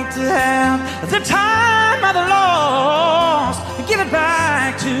like to have the time I've lost, give it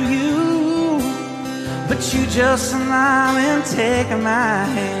back to you. But you just smile and take my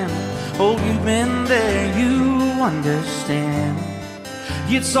hand. Oh, you've been there, you understand.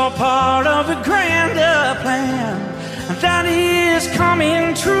 It's all part of a grander plan that is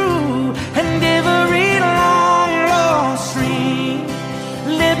coming true. And every long lost dream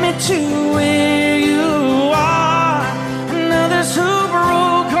led me to where you are. And others who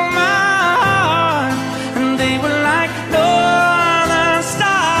broke my heart, and they were like northern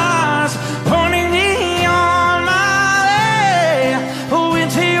stars, pointing me on my way. Oh,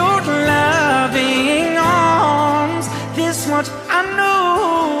 into your loving arms. This much I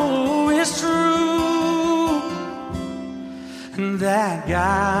know is true, and that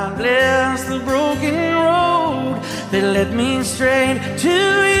God bless the broken road that led me straight to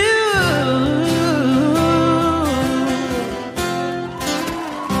you.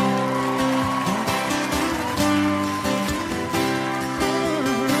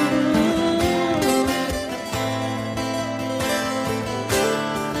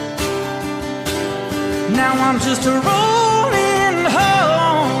 Now I'm just rolling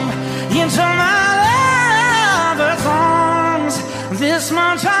home into my lover's arms. This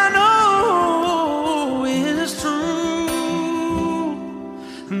much I know is true,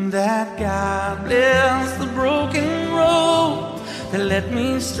 that God bless the broken road that led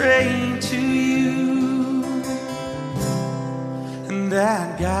me straight to you, and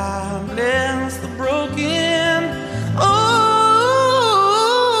that God bless the broken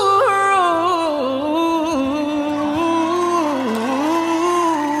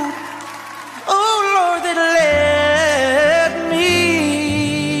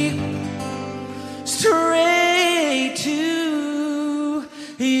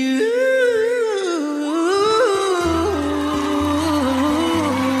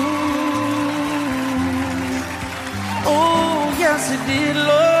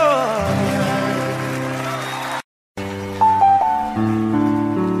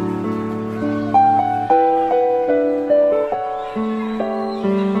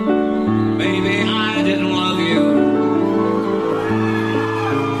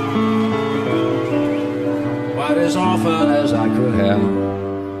as often as I could have.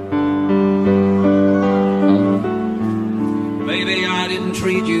 Maybe I didn't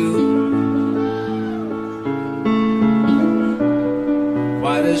treat you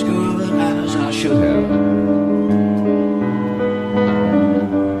quite as good as I should have.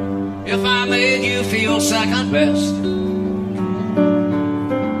 If I made you feel second best,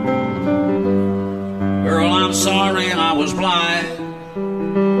 girl, I'm sorry I was blind.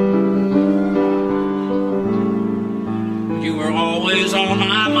 You were always on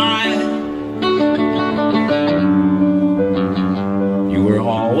my mind. You were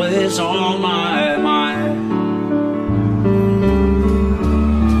always on my mind.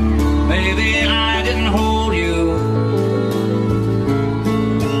 Maybe I didn't hold you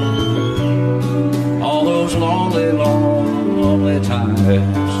all those lonely, lonely times.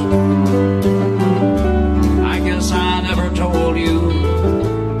 I guess I never told you.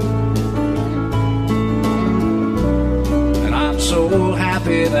 So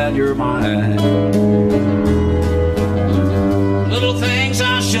happy that you're mine. Little things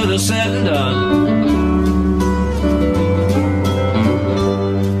I should have said and done,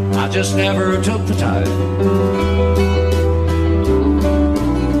 I just never took the time.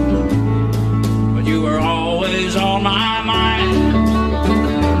 But you were always on my mind.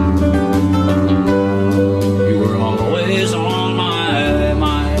 You were always on my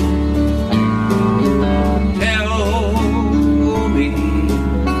mind.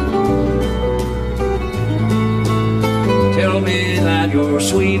 Tell me that your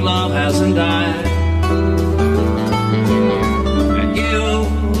sweet love hasn't died, and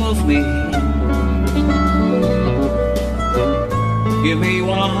give me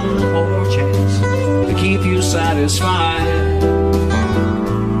one more chance to keep you satisfied.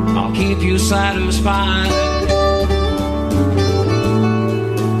 I'll keep you satisfied.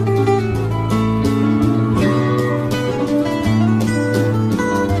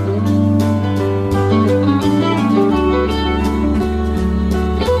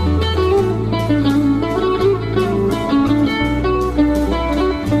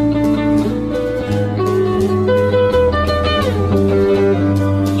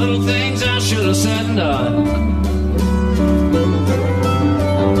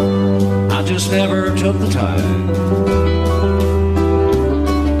 time.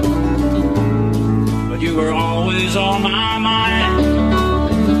 But you were always on my mind.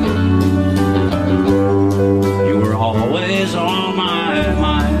 You were always on my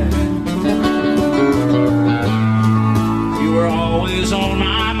mind. You were always on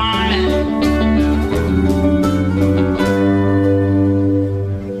my mind.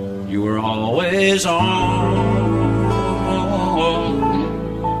 You were always on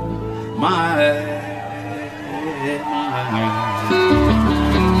my mind.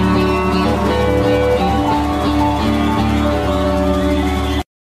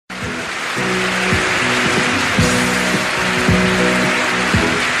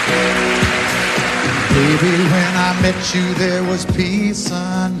 Baby, when I met you, there was peace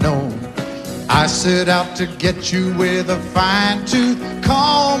unknown. I set out to get you with a fine-tooth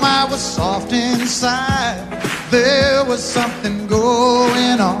comb. I was soft inside. There was something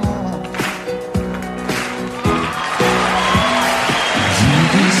going on. You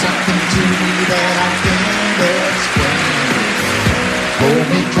do something to me that I can't explain. Hold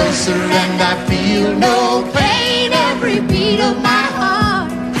me closer and I feel no pain. Every beat of my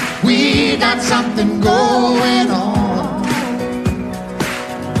heart, we got something going on.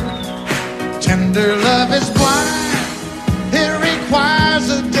 Tender love is blind. It requires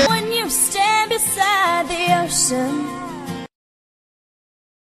a day. When you stand beside the ocean,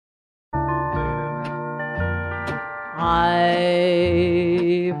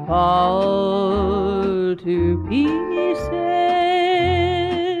 I fall to pieces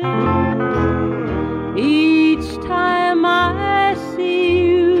each time I see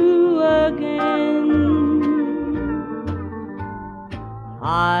you again.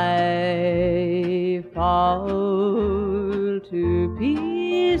 I fall to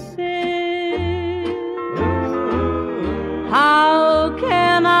pieces. How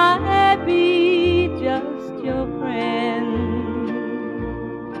can I be just your friend?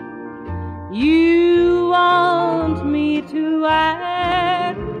 You want me to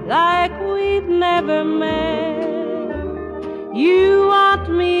act like we've never met. You want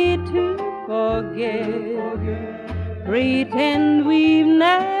me to forget, pretend we've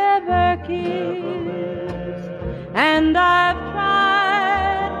never kissed. And I've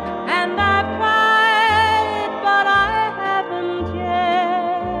tried, but I haven't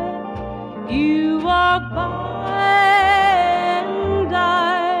yet. You walk by and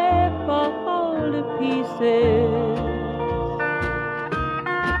I fall to pieces.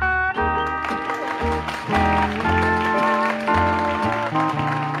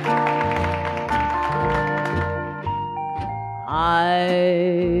 I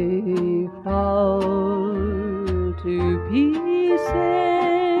fall to pieces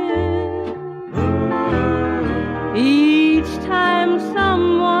each time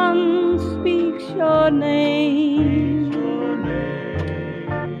someone speaks your name.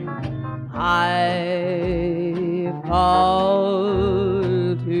 I fall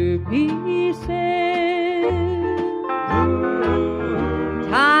to pieces.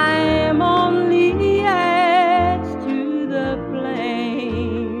 Time only adds to the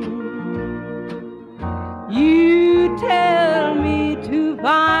flame. You tell me to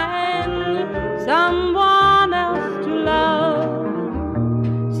find someone else to love,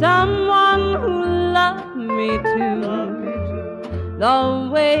 someone who loved me too, the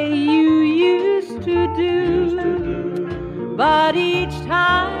way you used to do. But each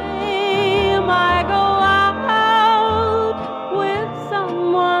time I go out with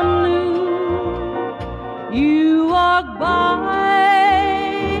someone new, you walk by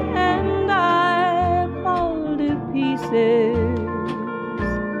and I fall to pieces.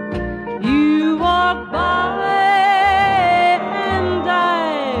 You walk by and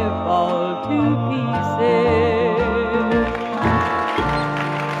I fall to pieces.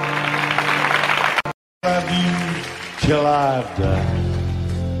 Love you till I've died.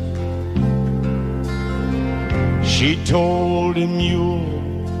 She told him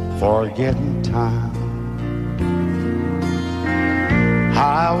you'll forget in time.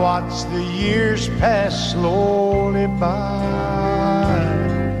 I watched the years pass slowly by,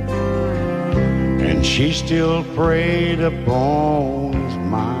 and she still preyed upon his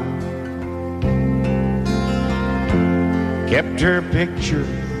mind. Kept her picture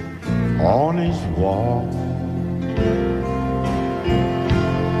on his wall.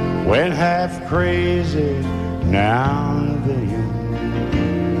 Went half crazy now and then.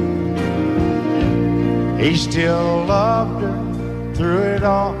 He still loved her through it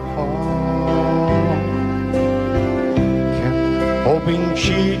all. Kept hoping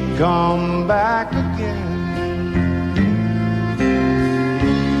she'd come back again.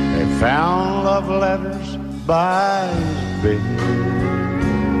 They found love letters by his bed,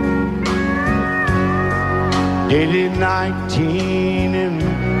 dated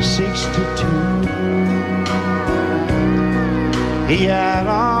 1962. He had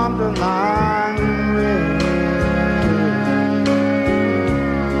underlined in red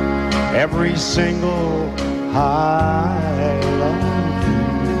every single I love you.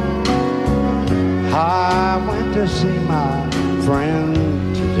 I went to see my friend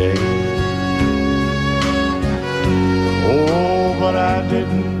today. Oh, but I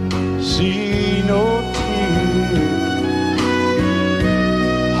didn't see no tears,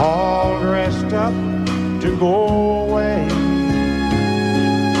 all dressed up to go away.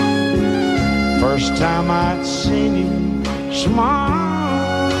 First time I'd seen him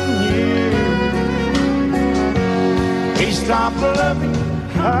smile in years. He stopped loving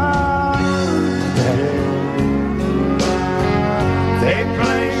her today. They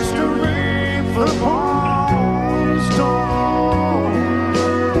placed a wreath upon his door.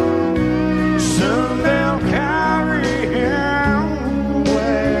 Soon they'll carry him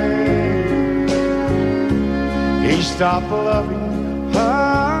away. He stopped loving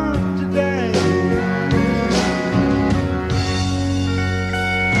her today.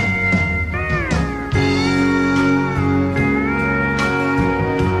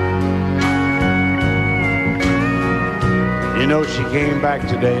 You know, she came back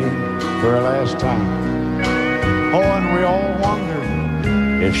today for her last time. Oh, and we all wondered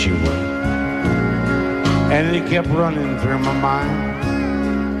if she would. And it kept running through my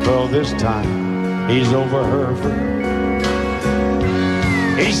mind. Well, this time he's over her for good.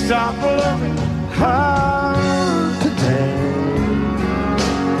 He stopped loving her today.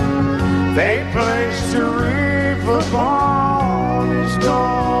 They placed a wreath upon his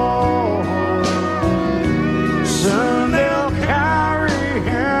door. Soon they'll carry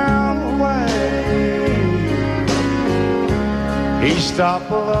him away. He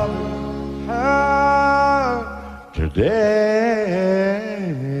stopped loving her today.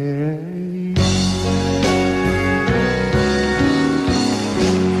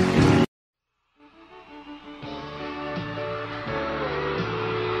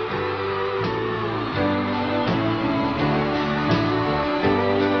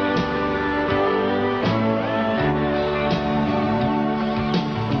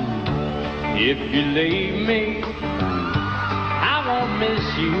 If you leave me, I won't miss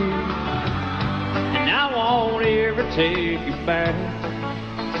you, and I won't ever take you back.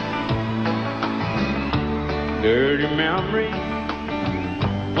 Dirty memories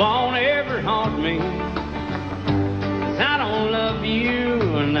won't ever haunt me, 'cause I don't love you,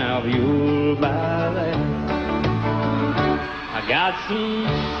 and now you'll buy that. I got some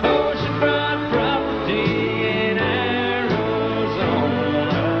oceanfront property in Arizona.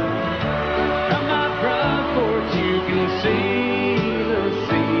 From my front porch you can see the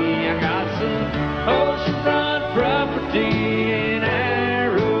sea. I got some oceanfront property in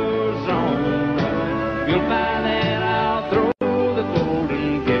Arizona. If you'll buy that, I'll throw the Golden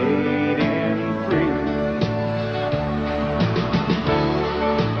Gate in free.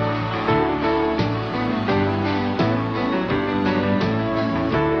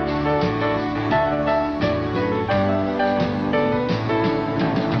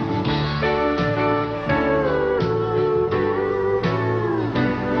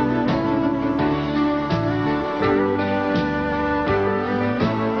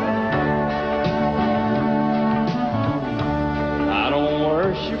 I don't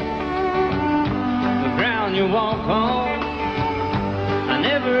worship the ground you walk on. I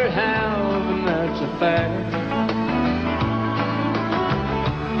never have, and that's a fact.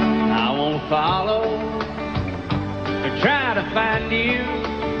 I won't follow or try to find you,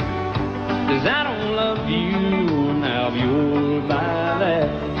 'cause I don't love you, now you'll buy that.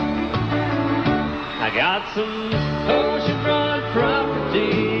 I got some oceanfront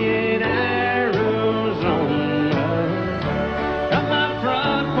property in Arizona. From my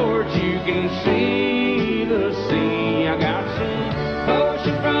front porch you can see the sea. I got some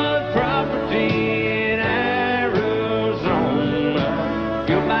oceanfront property in Arizona. If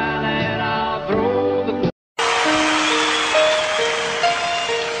you'll buy that, I'll throw the...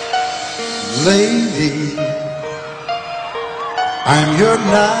 Lady, I'm your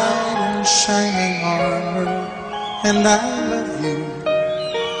knight in shining armor, and I love you.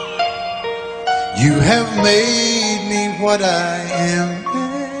 You have made me what I am.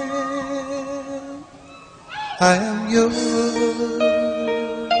 I am yours.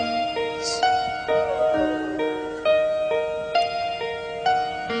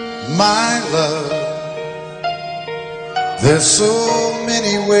 My love, There's so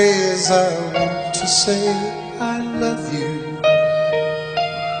many ways I want to say I love you.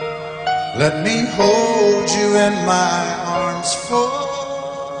 Let me hold you in my arms forevermore.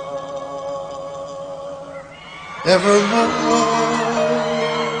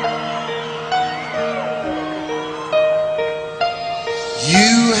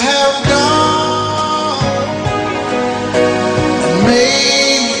 You have gone and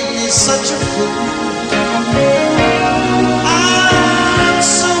made me such a fool. I'm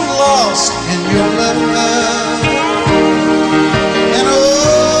so lost in your love, and oh,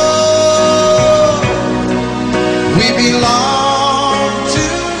 we belong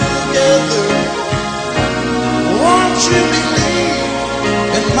together. Won't you believe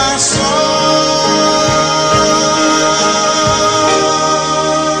in my song,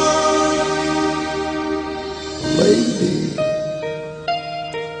 lady?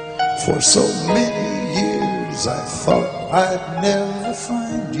 For so many years I thought I'd never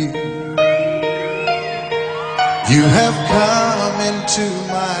find you. You have come into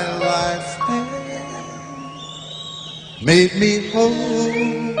my life and made me whole.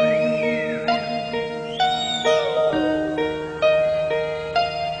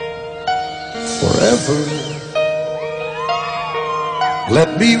 Forever, let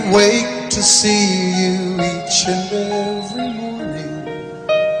me wake to see you each and every morning.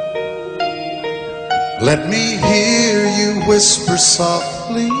 Let me hear you whisper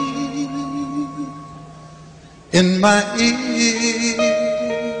softly in my ear.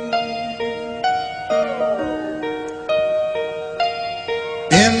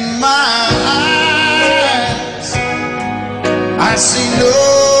 In my eyes, I see no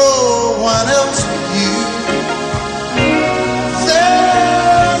one else but you.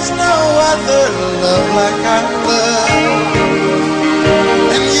 There's no other love like I love.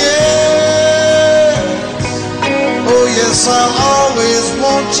 And yes, I'll always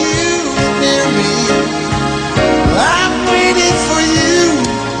want you near me. I've waited for you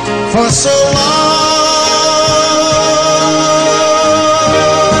for so long.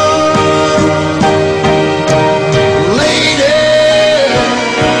 Lady,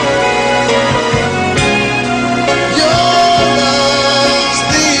 your love's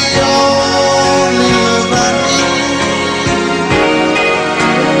the only love I need.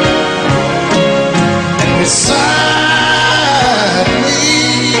 And beside me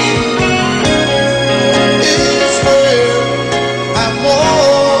is where I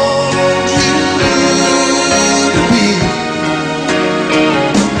want you to be.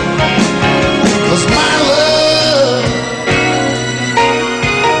 'Cause my love,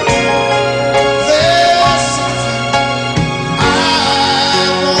 there's something I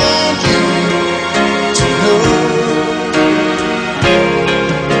want you to know.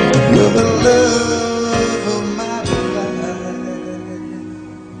 You're the love of my life.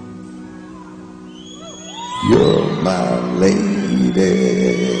 You're my lady.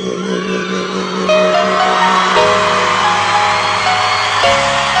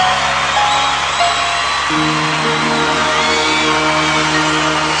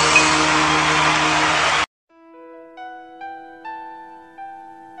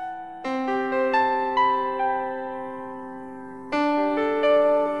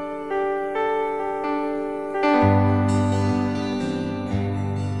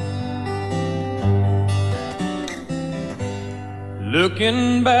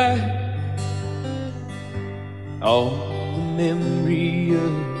 Looking back on the memory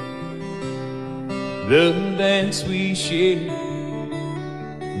of the dance we shared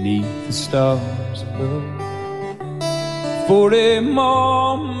neath the stars above. For a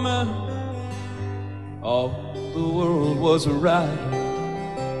moment, all the world was right.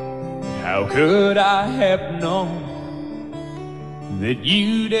 How could I have known that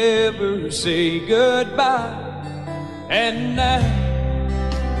you'd ever say goodbye? And now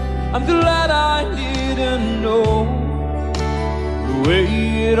I'm glad I didn't know the way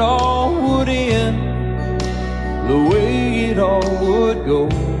it all would end, the way it all would go.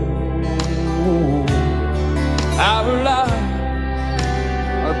 Our lives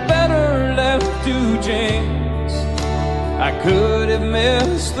are better left to chance. I could have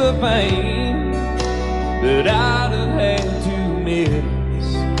missed the pain, but I'd have had to miss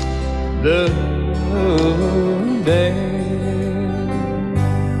the dance.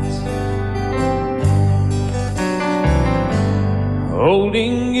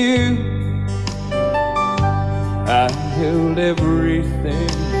 Holding you, I held everything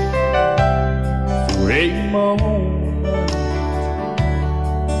for a moment.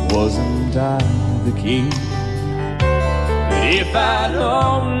 Wasn't I the king? But if I'd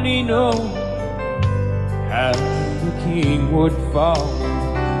only known how the king would fall.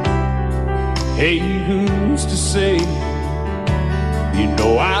 Hey, who's to say? You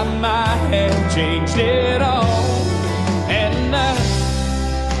know I might have changed it all. And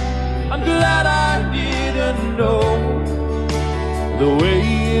I'm glad I didn't know the way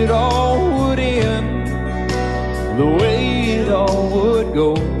it all would end, the way it all would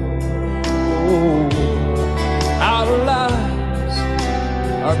go. Oh, our lives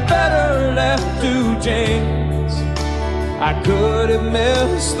are better left to chance. I could have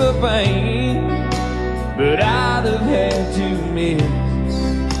missed the pain, but I'd have had to miss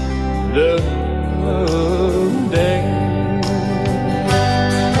the day.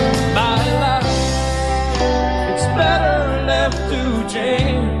 My life, it's better left to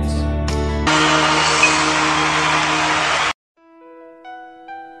chance.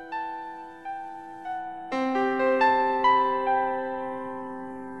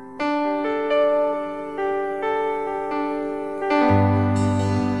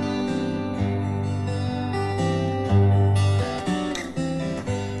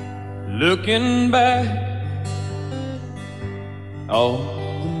 Looking back, all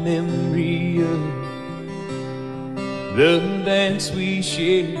the memory of the dance we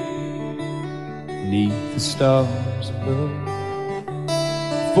shared neath the stars above.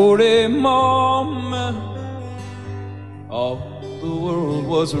 For a moment, all the world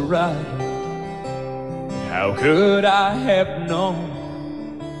was right. How could I have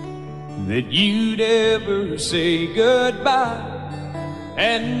known that you'd ever say goodbye?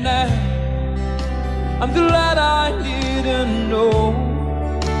 And now I'm glad I didn't know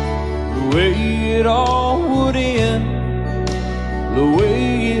the way it all would end, the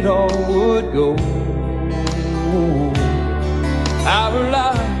way it all would go. Our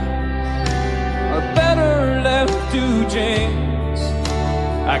lives are better left to chance.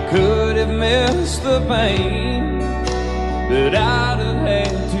 I could have missed the pain, but I'd have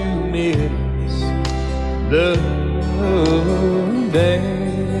had to miss the dance.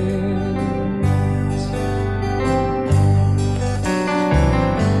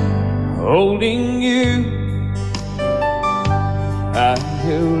 Holding you, I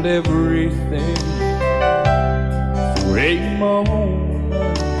held everything. For a moment,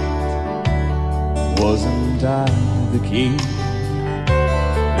 wasn't I the king?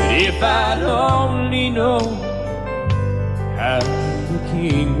 But if I'd only known how the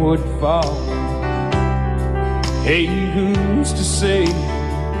king would fall. Hey, who's to say?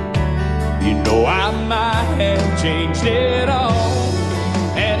 You know I might have changed it all.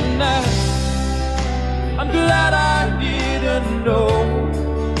 And I'm glad I didn't know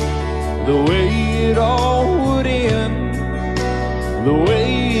the way it all would end, the way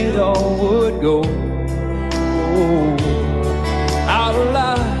it all would go. Oh, our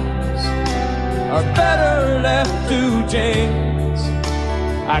lives are better left to chance.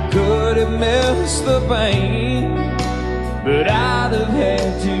 I could have missed the pain, but I'd have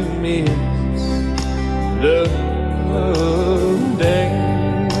had to miss the day.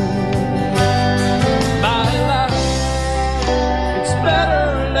 My life, it's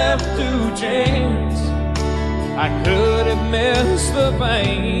better left to chance. I could have missed the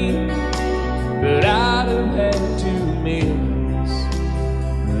pain, but I'd have had to miss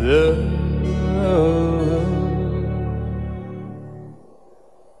the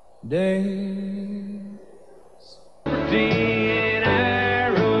days. In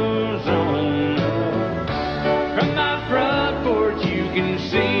Arizona, from my front porch you can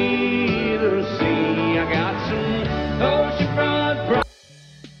see the sea. I got some oceanfront.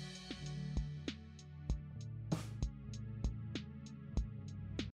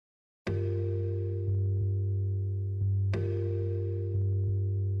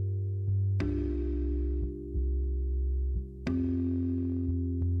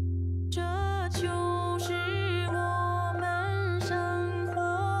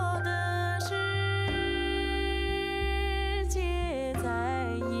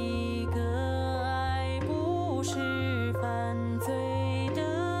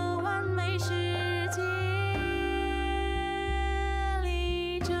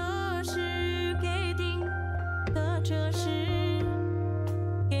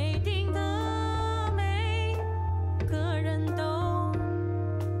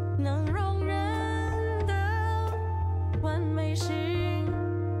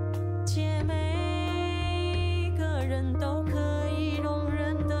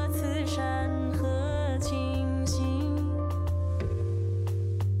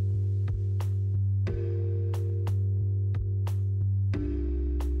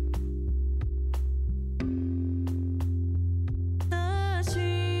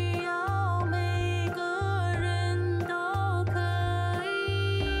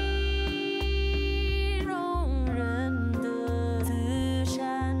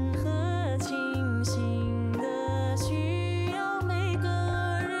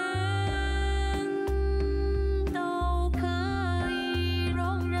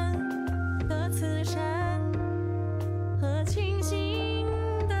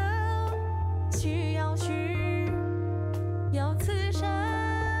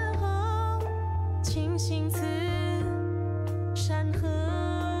 清新似山河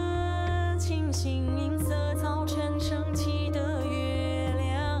清新银色早晨升起的月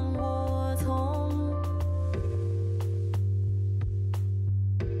亮，我从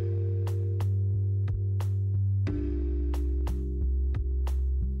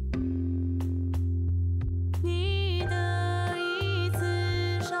你的椅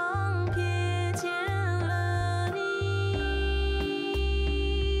子上瞥见了你，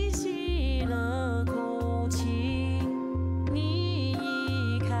吸了口气，你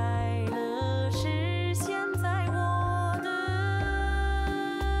移开了视线，在我的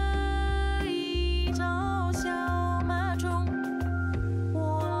一朝小马中，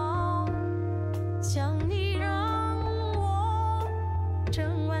我想你让我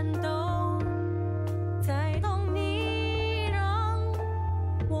整晚都在等你，让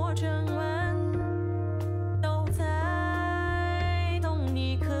我整晚都在等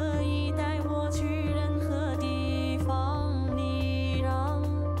你，可以带我去任何地方，你让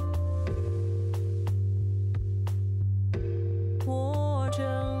我